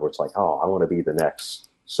anyone where it's like, oh, I want to be the next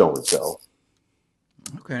so-and-so.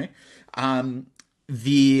 Okay.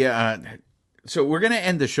 So we're going to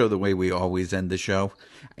end the show the way we always end the show.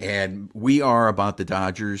 And we are about the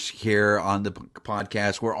Dodgers here on the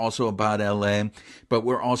podcast. We're also about LA, but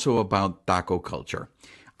we're also about taco culture.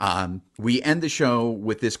 We end the show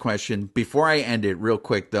with this question. Before I end it real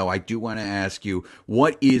quick, though, I do want to ask you,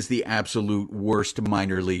 what is the absolute worst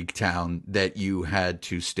minor league town that you had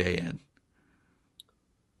to stay in?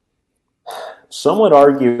 Some would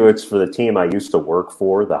argue it's for the team I used to work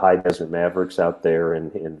for, the High Desert Mavericks out there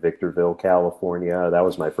in Victorville, California. That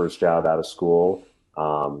was my first job out of school.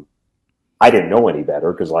 I didn't know any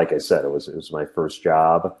better because, like I said, it was my first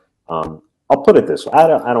job. I'll put it this way. I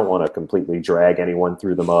don't want to completely drag anyone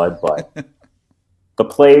through the mud, but the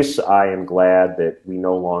place I am glad that we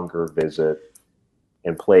no longer visit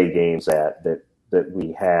and play games at that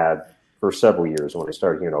we had for several years when I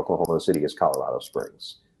started here in Oklahoma City is Colorado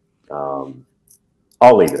Springs.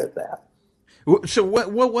 I'll leave it at that. So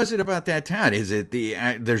what was it about that town? Is it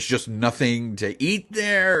there's just nothing to eat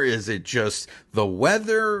there? Is it just the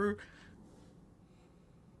weather?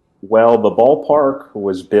 Well, the ballpark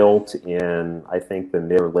was built in, I think, the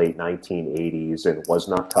mid or late 1980s and was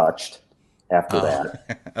not touched after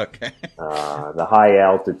that. Okay. The high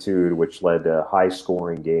altitude, which led to high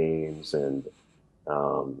scoring games, and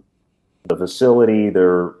the facility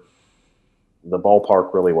there. The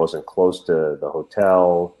ballpark really wasn't close to the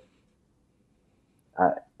hotel.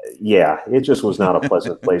 It just was not a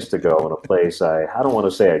pleasant place to go, and a place I don't want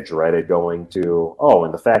to say I dreaded going to. Oh,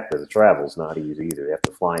 and the fact that the travel's not easy either. You have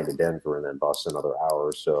to fly into Denver and then bus another hour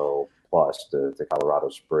or so plus to Colorado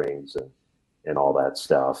Springs and all that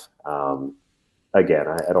stuff. Again,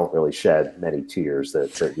 I don't really shed many tears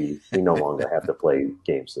that we no longer have to play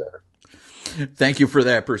games there. Thank you for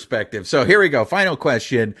that perspective. So here we go. Final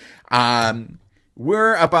question.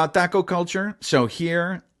 We're about taco culture. So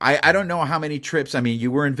here, I don't know how many trips. I mean,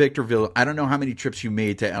 you were in Victorville. I don't know how many trips you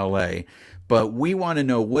made to LA, but we want to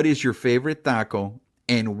know, what is your favorite taco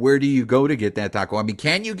and where do you go to get that taco? I mean,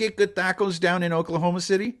 can you get good tacos down in Oklahoma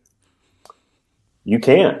City? You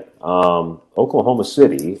can. Oklahoma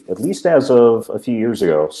City, at least as of a few years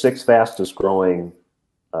ago, 6th fastest growing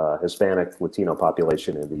Hispanic Latino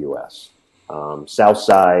population in the U.S. South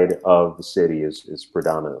side of the city is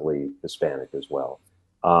predominantly Hispanic as well.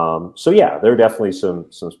 So yeah, there are definitely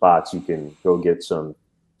some spots you can go get some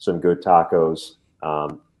good tacos.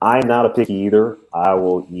 I'm not a picky eater. I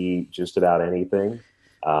will eat just about anything.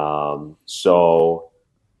 So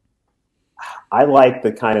I like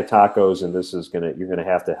the kind of tacos, and you're gonna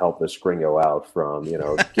have to help this gringo out from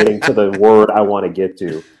getting to the word I want to get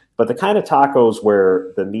to. but the kind of tacos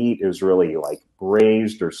where the meat is really like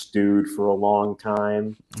braised or stewed for a long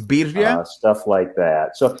time, Birria? stuff like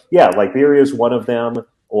that. So yeah, like birria is one of them,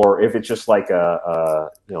 or if it's just like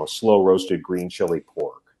a slow roasted green chili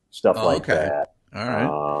pork, stuff Oh, like okay. that, All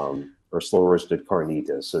right. or slow roasted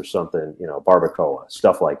carnitas or something, barbacoa,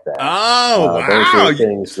 stuff like that. Oh, Those are wow. the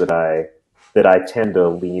things that I tend to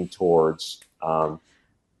lean towards.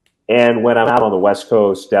 And when I'm out on the West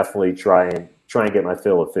Coast, definitely try and get my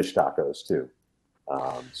fill of fish tacos too.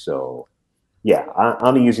 So yeah,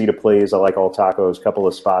 I'm easy to please. I like all tacos. A couple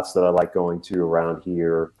of spots that I like going to around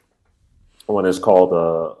here. One is called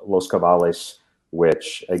Los Cabales,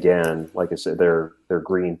 which again, like I said, their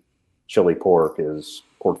green chili pork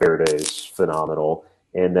verde is phenomenal.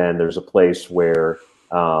 And then there's a place where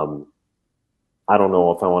I don't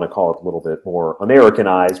know if I want to call it a little bit more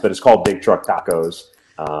Americanized, but it's called Big Truck Tacos.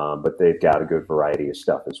 But they've got a good variety of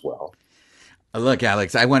stuff as well. Look,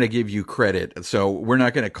 Alex, I want to give you credit. So we're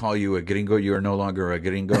not going to call you a gringo. You are no longer a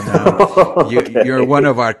gringo now. Okay. You're one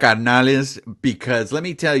of our carnales because let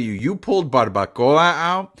me tell you, you pulled barbacoa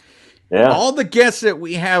out. Yeah. All the guests that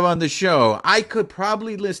we have on the show, I could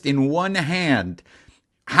probably list in one hand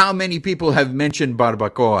how many people have mentioned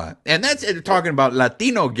barbacoa. And that's talking about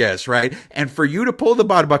Latino guests, right? And for you to pull the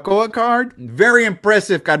barbacoa card, very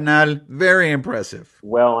impressive, carnal. Very impressive.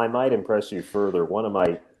 Well, I might impress you further. One of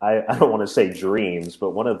my, I don't want to say dreams,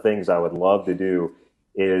 but one of the things I would love to do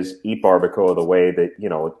is eat barbacoa the way that,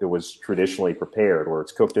 it was traditionally prepared, where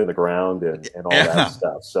it's cooked in the ground and all that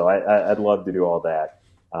stuff. So I'd love to do all that.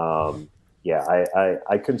 Yeah,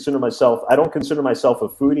 I consider myself, I don't consider myself a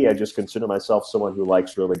foodie. I just consider myself someone who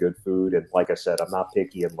likes really good food. And like I said, I'm not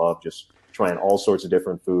picky and love just trying all sorts of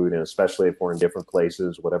different food. And especially if we're in different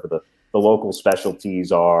places, whatever the local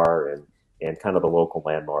specialties are and kind of the local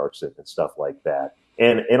landmarks and stuff like that.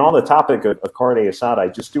 And on the topic of carne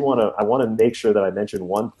asada, I want to make sure that I mention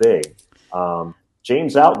one thing.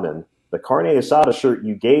 James Outman, the carne asada shirt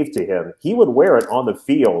you gave to him, he would wear it on the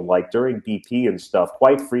field, like during BP and stuff,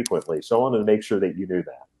 quite frequently. So I wanted to make sure that you knew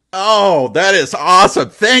that. Oh, that is awesome.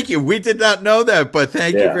 Thank you. We did not know that, but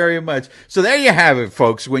thank you very much. So there you have it,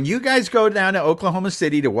 folks. When you guys go down to Oklahoma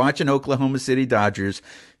City to watch an Oklahoma City Dodgers,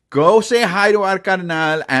 go say hi to our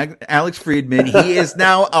carnal, Alex Freedman. He is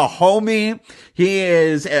now a homie. He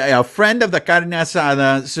is a friend of the carne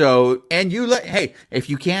asada. So, and hey, if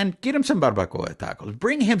you can, get him some barbacoa tacos.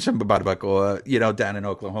 Bring him some barbacoa, down in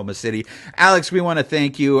Oklahoma City. Alex, we want to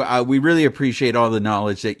thank you. We really appreciate all the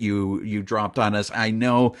knowledge that you dropped on us. I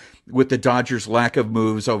know with the Dodgers' lack of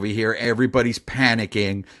moves over here, everybody's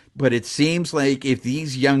panicking, but it seems like if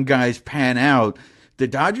these young guys pan out, the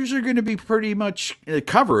Dodgers are going to be pretty much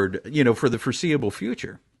covered, for the foreseeable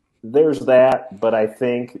future. There's that, but I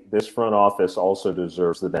think this front office also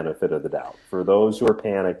deserves the benefit of the doubt. For those who are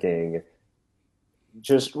panicking,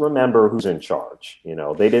 just remember who's in charge.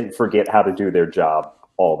 They didn't forget how to do their job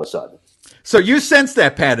all of a sudden. So you sense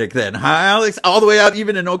that panic then, huh, Alex? All the way out,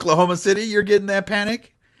 even in Oklahoma City, you're getting that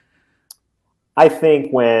panic? I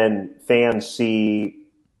think when fans see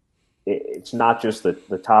it's not just the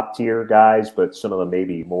top tier guys, but some of the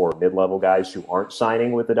maybe more mid-level guys who aren't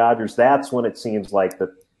signing with the Dodgers, that's when it seems like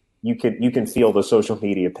you can feel the social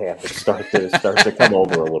media panic start to come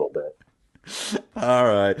over a little bit. All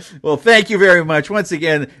right. Well, thank you very much. Once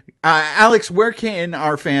again, Alex, where can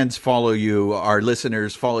our fans follow you, our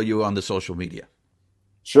listeners follow you on the social media?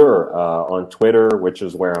 Sure. On Twitter, which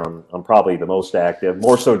is where I'm probably the most active,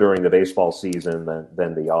 more so during the baseball season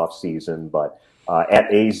than the off season, but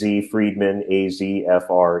at AZ Freedman,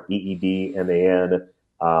 AZFreedman.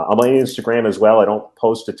 I'm on Instagram as well. I don't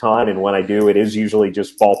post a ton, and when I do, it is usually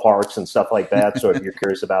just ballparks and stuff like that. So if you're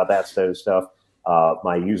curious about that sort of stuff,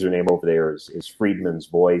 my username over there is Freedman's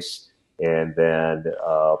Voice. And then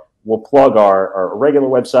we'll plug our regular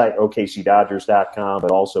website, OKCDodgers.com,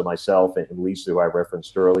 but also myself and Lisa, who I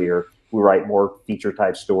referenced earlier. We write more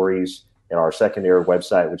feature-type stories. And our secondary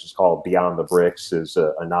website, which is called Beyond the Bricks, is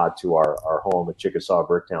a nod to our home at Chickasaw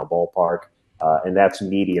Bricktown Ballpark. And that's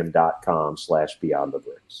medium.com/Beyond the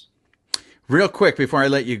Bricks. Real quick, before I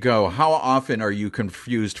let you go, how often are you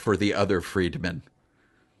confused for the other Freedman?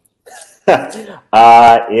 It's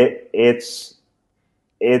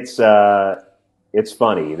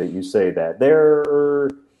funny that you say that.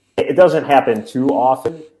 It doesn't happen too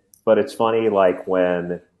often, but it's funny, like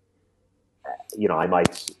when, I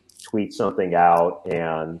might tweet something out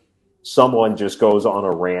and someone just goes on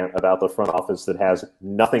a rant about the front office that has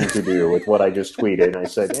nothing to do with what I just tweeted. And I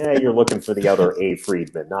said, you're looking for the other A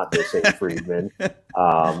Freedman, not this A Freedman.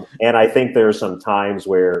 And I think there are some times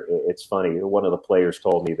where it's funny. One of the players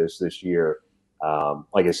told me this year.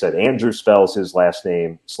 Like I said, Andrew spells his last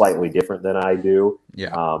name slightly different than I do.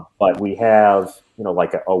 Yeah. But we have,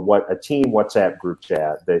 like a team WhatsApp group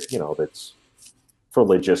chat that, that's for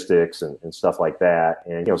logistics and stuff like that.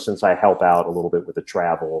 And, since I help out a little bit with the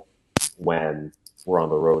travel when we're on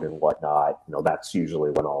the road and whatnot, that's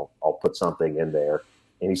usually when I'll put something in there.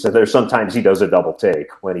 And he said there's sometimes he does a double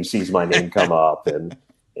take when he sees my name come up and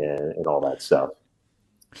all that stuff.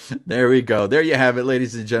 There we go. There you have it,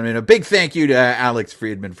 ladies and gentlemen. A big thank you to Alex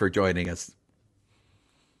Freedman for joining us.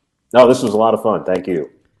 No, this was a lot of fun. Thank you.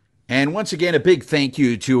 And once again, a big thank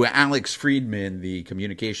you to Alex Freedman, the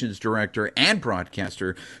communications director and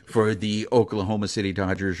broadcaster for the Oklahoma City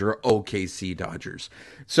Dodgers, or OKC Dodgers.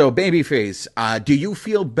 So, Babyface, do you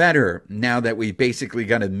feel better now that we basically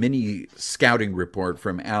got a mini scouting report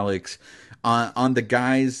from Alex on the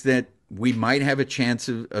guys that we might have a chance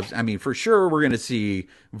of? I mean, for sure, we're going to see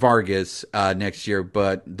Vargas next year,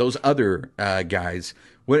 but those other guys,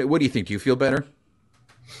 what do you think? Do you feel better?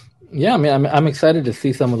 Yeah, I mean, I'm excited to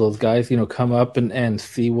see some of those guys, come up and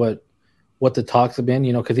see what the talks have been,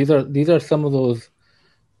 because these are some of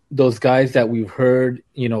those guys that we've heard,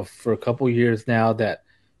 for a couple years now that,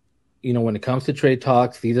 when it comes to trade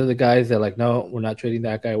talks, these are the guys that like, no, we're not trading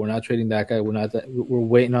that guy. We're not trading that guy. We're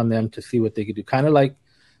waiting on them to see what they could do. Kind of like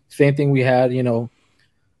same thing we had, a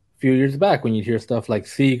few years back when you hear stuff like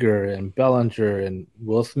Seager and Bellinger and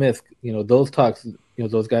Will Smith, those talks.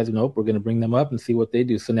 Those guys, nope, we're going to bring them up and see what they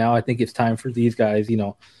do. So now I think it's time for these guys,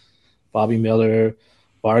 Bobby Miller,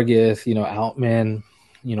 Vargas, Outman,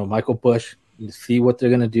 Michael Busch, see what they're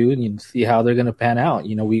going to do and see how they're going to pan out.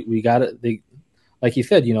 We got to, like you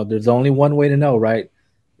said, there's only one way to know, right?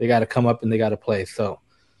 They got to come up and they got to play. So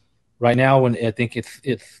right now, when I think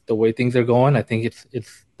it's the way things are going, I think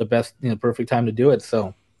it's the best, perfect time to do it.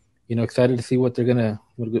 So, excited to see what they're gonna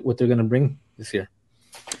bring this year.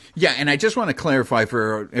 Yeah, and I just want to clarify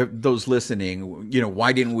for those listening,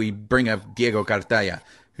 why didn't we bring up Diego Cartaya?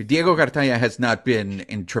 Diego Cartaya has not been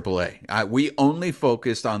in AAA. We only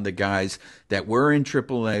focused on the guys that were in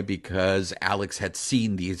AAA because Alex had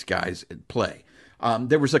seen these guys play.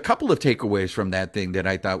 There was a couple of takeaways from that thing that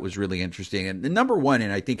I thought was really interesting. And the number one,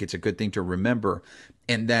 and I think it's a good thing to remember,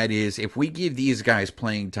 and that is if we give these guys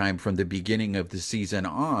playing time from the beginning of the season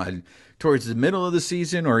on, towards the middle of the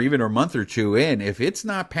season or even a month or two in, if it's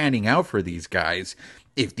not panning out for these guys,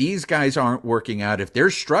 if these guys aren't working out, if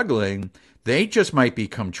they're struggling, they just might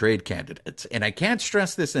become trade candidates. And I can't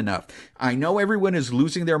stress this enough. I know everyone is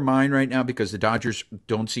losing their mind right now because the Dodgers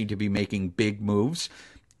don't seem to be making big moves.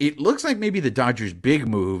 It looks like maybe the Dodgers' big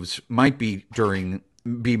moves might be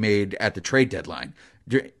made at the trade deadline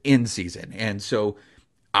in season. And so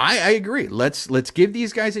I agree. Let's give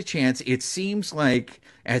these guys a chance. It seems like,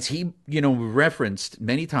 as he, referenced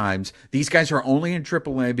many times, these guys are only in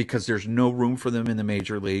AAA because there's no room for them in the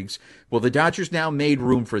major leagues. Well, the Dodgers now made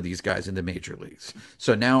room for these guys in the major leagues.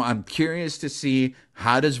 So now I'm curious to see,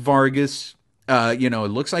 how does Vargas, it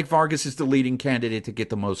looks like Vargas is the leading candidate to get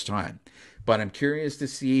the most time. But I'm curious to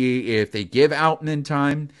see if they give Outman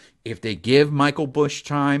time, if they give Michael Busch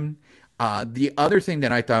time. The other thing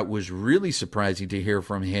that I thought was really surprising to hear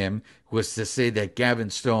from him was to say that Gavin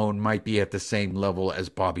Stone might be at the same level as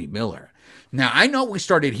Bobby Miller. Now, I know we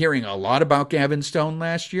started hearing a lot about Gavin Stone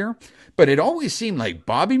last year, but it always seemed like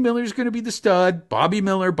Bobby Miller's going to be the stud, Bobby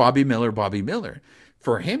Miller, Bobby Miller, Bobby Miller.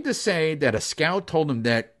 For him to say that a scout told him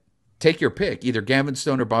that, take your pick, either Gavin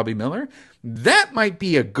Stone or Bobby Miller, that might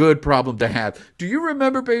be a good problem to have. Do you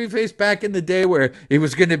remember, Babyface, back in the day where it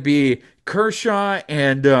was going to be Kershaw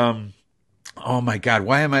and, oh my God,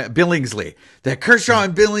 Billingsley? That Kershaw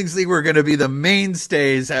and Billingsley were going to be the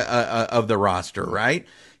mainstays of the roster, right?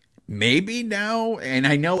 Maybe now, and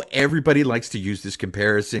I know everybody likes to use this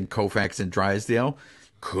comparison, Koufax and Drysdale.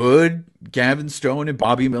 Could Gavin Stone and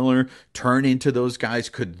Bobby Miller turn into those guys?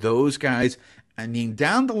 Could those guys, I mean,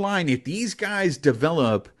 down the line, if these guys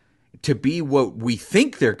develop to be what we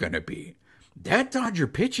think they're going to be, that Dodger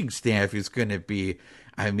pitching staff is going to be,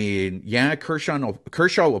 I mean, yeah, Kershaw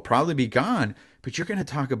will probably be gone, but you're going to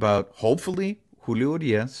talk about, hopefully, Julio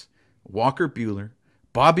Urias, Walker Buehler,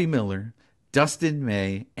 Bobby Miller, Dustin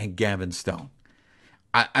May, and Gavin Stone.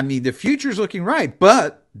 I mean, the future's looking right,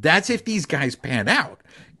 but that's if these guys pan out.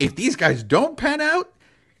 If these guys don't pan out,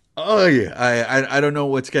 oh yeah, I don't know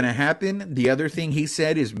what's going to happen. The other thing he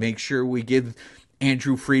said is make sure we give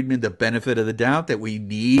Andrew Freedman the benefit of the doubt, that we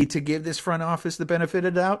need to give this front office the benefit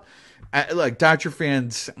of the doubt. Look, Dodger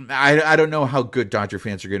fans, I don't know how good Dodger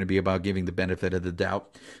fans are going to be about giving the benefit of the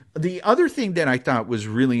doubt. The other thing that I thought was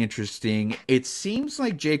really interesting, it seems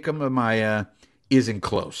like Jacob Amaya isn't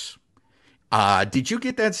close. Did you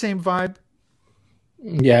get that same vibe?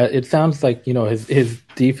 Yeah, it sounds like his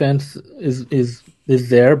defense is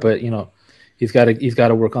there, but he's got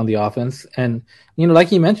to work on the offense. And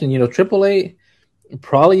like you mentioned, AAA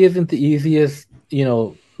probably isn't the easiest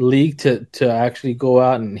league to actually go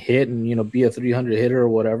out and hit and be a 300 hitter or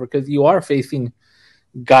whatever, because you are facing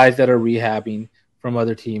guys that are rehabbing from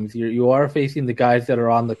other teams. You are facing the guys that are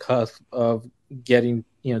on the cusp of getting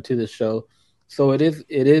to the show. So it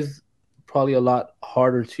is probably a lot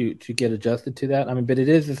harder to get adjusted to that. I mean, but it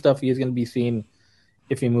is the stuff he is going to be seeing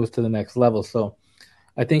if he moves to the next level. So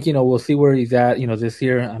I think we'll see where he's at this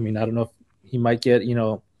year. I mean, I don't know if he might get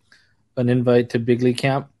an invite to big league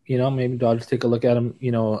camp. Maybe Dodgers take a look at him.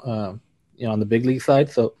 On the big league side.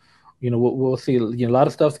 So we'll see. A lot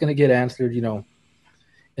of stuff's going to get answered.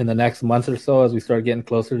 In the next month or so as we start getting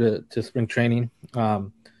closer to spring training.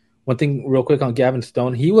 One thing real quick on Gavin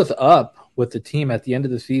Stone, he was up with the team at the end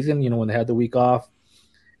of the season, when they had the week off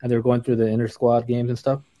and they were going through the inter-squad games and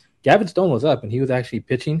stuff. Gavin Stone was up and he was actually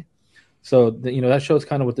pitching. So, that shows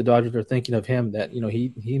kind of what the Dodgers are thinking of him, that,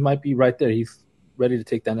 he might be right there. He's ready to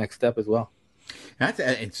take that next step as well.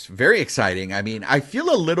 It's very exciting. I mean, I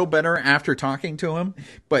feel a little better after talking to him,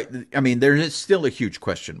 but I mean, there is still a huge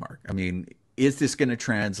question mark. I mean, is this going to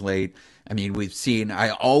translate? I mean, we've seen,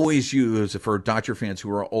 I always use, for Dodger fans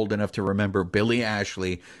who are old enough to remember, Billy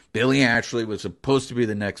Ashley. Billy Ashley was supposed to be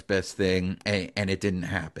the next best thing, and it didn't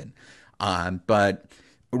happen. But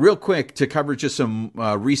real quick, to cover just some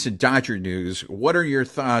recent Dodger news, what are your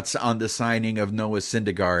thoughts on the signing of Noah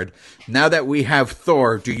Syndergaard? Now that we have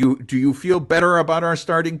Thor, do you feel better about our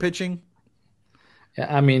starting pitching?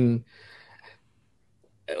 Yeah, I mean,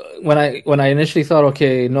 when I initially thought,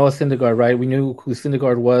 okay, Noah Syndergaard, right? We knew who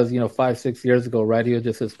Syndergaard was, 5-6 years ago, right? He was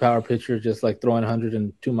just this power pitcher, just like throwing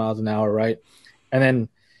 102 miles an hour, right? And then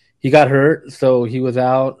he got hurt, so he was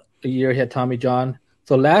out a year. He had Tommy John.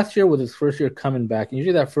 So last year was his first year coming back. And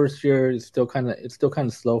usually that first year is still kind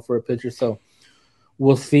of slow for a pitcher. So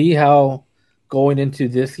we'll see how going into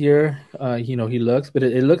this year, he looks. But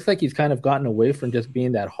it looks like he's kind of gotten away from just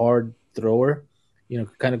being that hard thrower.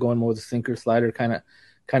 Kind of going more with the sinker, slider, kind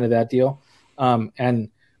of that deal. And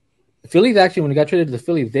the Phillies, actually, when he got traded to the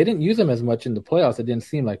Phillies, they didn't use him as much in the playoffs. It didn't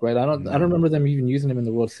seem like, right? I don't remember them even using him in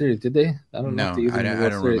the World Series, did they? I don't know if they used him in the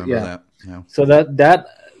World Series. Remember that. No. So that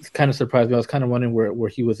kind of surprised me. I was kind of wondering where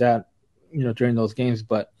he was at, during those games.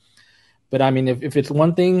 But I mean, if it's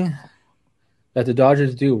one thing that the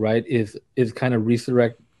Dodgers do, right, is kind of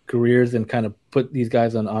resurrect careers and kind of put these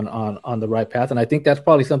guys on the right path. And I think that's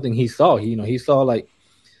probably something he saw. He saw, like,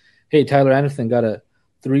 hey, Tyler Anderson got a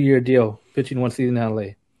 3-year deal pitching one season in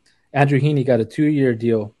LA. Andrew Heaney got a 2-year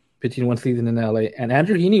deal pitching one season in LA. And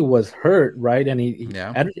Andrew Heaney was hurt, right? And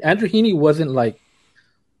Andrew Heaney wasn't like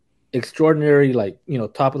extraordinary, like,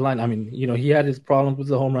 top of the line. I mean, he had his problems with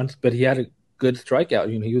the home runs, but he had a good strikeout.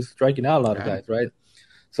 He was striking out a lot of guys, right?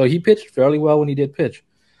 So he pitched fairly well when he did pitch.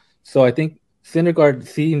 So I think Syndergaard,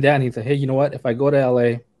 seeing that, and he said, hey, you know what? If I go to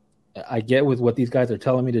LA, I get with what these guys are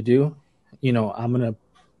telling me to do, I'm going to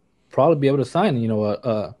probably be able to sign,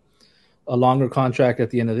 a longer contract at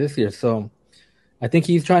the end of this year. So I think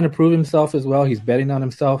he's trying to prove himself as well. He's betting on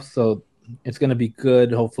himself. So it's going to be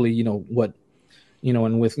good. Hopefully, and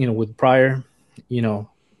with Pryor,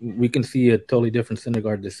 we can see a totally different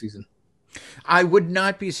Syndergaard this season. I would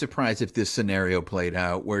not be surprised if this scenario played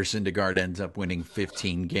out where Syndergaard ends up winning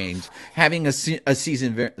 15 games, having a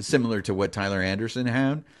season similar to what Tyler Anderson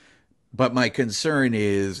had. But my concern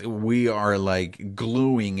is we are like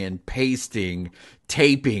gluing and pasting,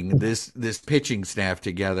 taping this pitching staff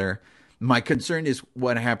together. My concern is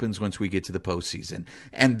what happens once we get to the postseason.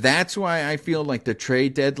 And that's why I feel like the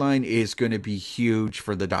trade deadline is going to be huge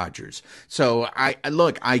for the Dodgers. So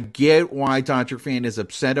I get why Dodger fan is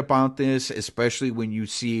upset about this, especially when you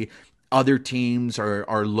see other teams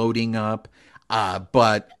are loading up.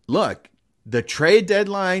 But look, the trade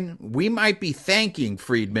deadline, we might be thanking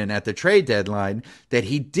Freedman at the trade deadline that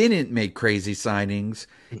he didn't make crazy signings,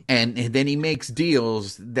 and then he makes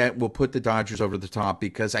deals that will put the Dodgers over the top,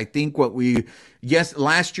 because I think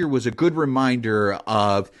last year was a good reminder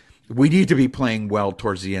of we need to be playing well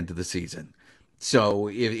towards the end of the season. So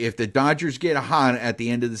if the Dodgers get hot at the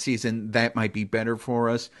end of the season, that might be better for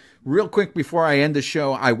us. Real quick, before I end the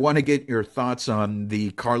show, I want to get your thoughts on the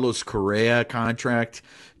Carlos Correa contract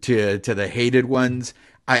to the hated ones.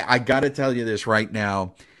 I got to tell you this right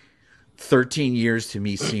now. 13 years to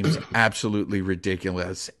me seems absolutely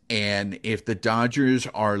ridiculous. And if the Dodgers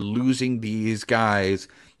are losing these guys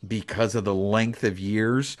because of the length of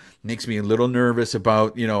years, makes me a little nervous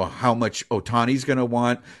about, how much Ohtani's going to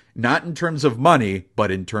want, not in terms of money,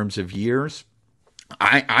 but in terms of years.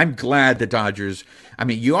 I'm glad the Dodgers. I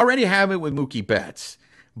mean, you already have it with Mookie Betts,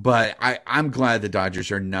 but I'm glad the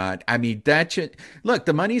Dodgers are not. I mean, that should look.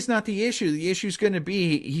 The money's not the issue. The issue is going to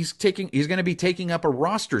be he's going to be taking up a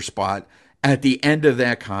roster spot at the end of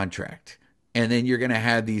that contract, and then you're going to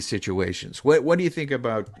have these situations. What do you think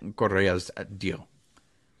about Correa's deal?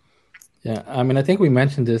 Yeah, I mean, I think we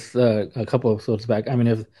mentioned this a couple of episodes back. I mean,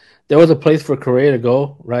 if there was a place for Correa to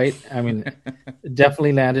go, right? I mean,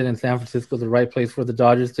 definitely landed in San Francisco, the right place for the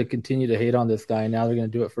Dodgers to continue to hate on this guy. Now they're going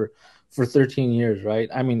to do it for 13 years, right?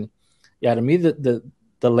 I mean, yeah, to me, the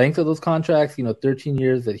length of those contracts, 13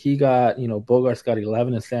 years that he got, Bogart's got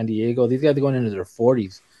 11 in San Diego. These guys are going into their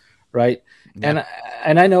 40s, right? Yeah.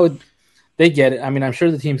 And I know they get it. I mean, I'm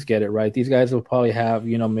sure the teams get it, right? These guys will probably have,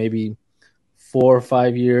 maybe 4 or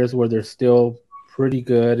 5 years where they're still pretty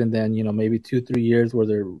good, and then maybe 2-3 years where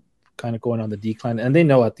they're kind of going on the decline, and they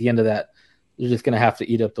know at the end of that they're just going to have to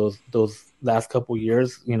eat up those last couple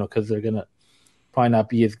years, because they're going to probably not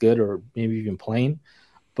be as good or maybe even playing.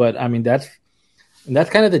 But I mean, that's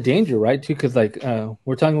kind of the danger, right? Too, because like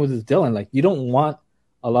we're talking with this Dylan, like you don't want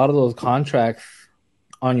a lot of those contracts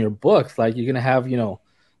on your books. Like you're going to have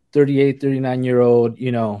 38, 39-year-old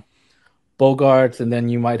Bogarts, and then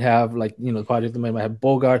you might have the project might have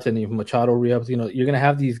Bogarts and even Machado re-ups. You're going to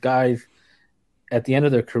have these guys at the end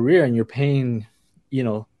of their career, and you're paying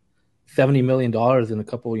 $70 million in a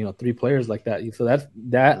couple 3 players like that. So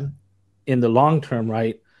that in the long term,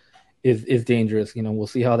 right, is dangerous. We'll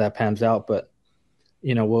see how that pans out, but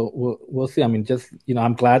we'll see. I mean, just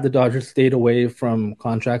I'm glad the Dodgers stayed away from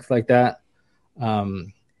contracts like that.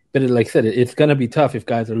 But like I said, it's going to be tough if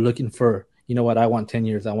guys are looking for. I want 10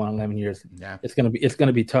 years. I want 11 years. Yeah. It's going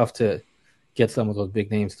to be tough to get some of those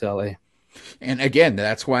big names to LA. And again,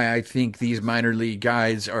 that's why I think these minor league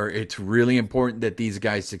guys it's really important that these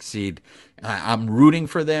guys succeed. I'm rooting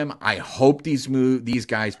for them. I hope these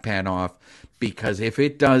guys pan off, because if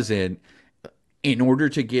it doesn't, in order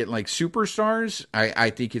to get like superstars, I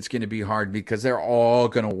think it's going to be hard, because they're all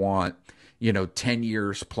going to want, 10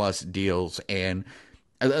 years plus deals. And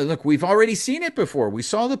look, we've already seen it before. We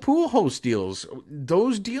saw the Pujols deals.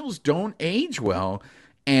 Those deals don't age well.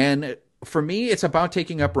 And for me, it's about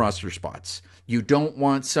taking up roster spots. You don't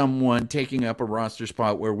want someone taking up a roster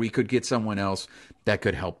spot where we could get someone else that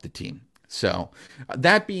could help the team. So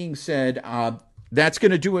that being said, that's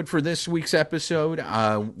going to do it for this week's episode.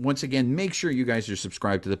 Once again, make sure you guys are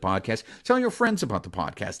subscribed to the podcast. Tell your friends about the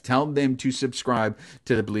podcast. Tell them to subscribe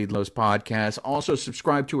to the Bleed Lows podcast. Also,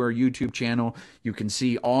 subscribe to our YouTube channel. You can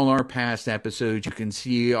see all our past episodes. You can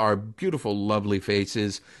see our beautiful, lovely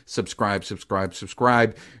faces. Subscribe.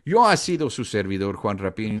 Yo ha sido su servidor, Juan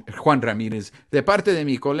Ramírez, de parte de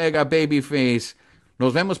mi colega Babyface.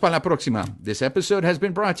 Nos vemos para la próxima. This episode has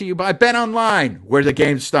been brought to you by Bet Online, where the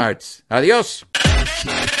game starts. Adios.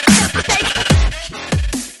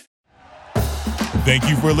 Thank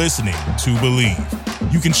you for listening to Believe.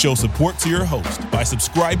 You can show support to your host by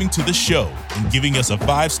subscribing to the show and giving us a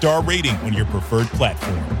 5-star rating on your preferred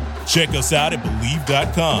platform. Check us out at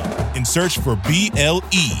Believe.com and search for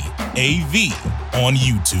BLEAV on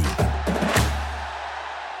YouTube.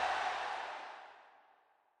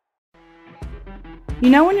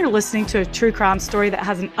 When you're listening to a true crime story that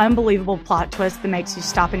has an unbelievable plot twist that makes you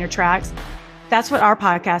stop in your tracks? That's what our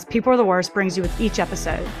podcast, People Are the Worst, brings you with each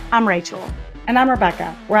episode. I'm Rachel. And I'm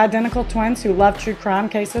Rebecca. We're identical twins who love true crime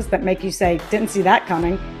cases that make you say, didn't see that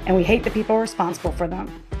coming, and we hate the people responsible for them.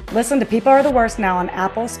 Listen to People Are the Worst now on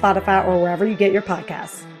Apple, Spotify, or wherever you get your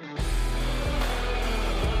podcasts.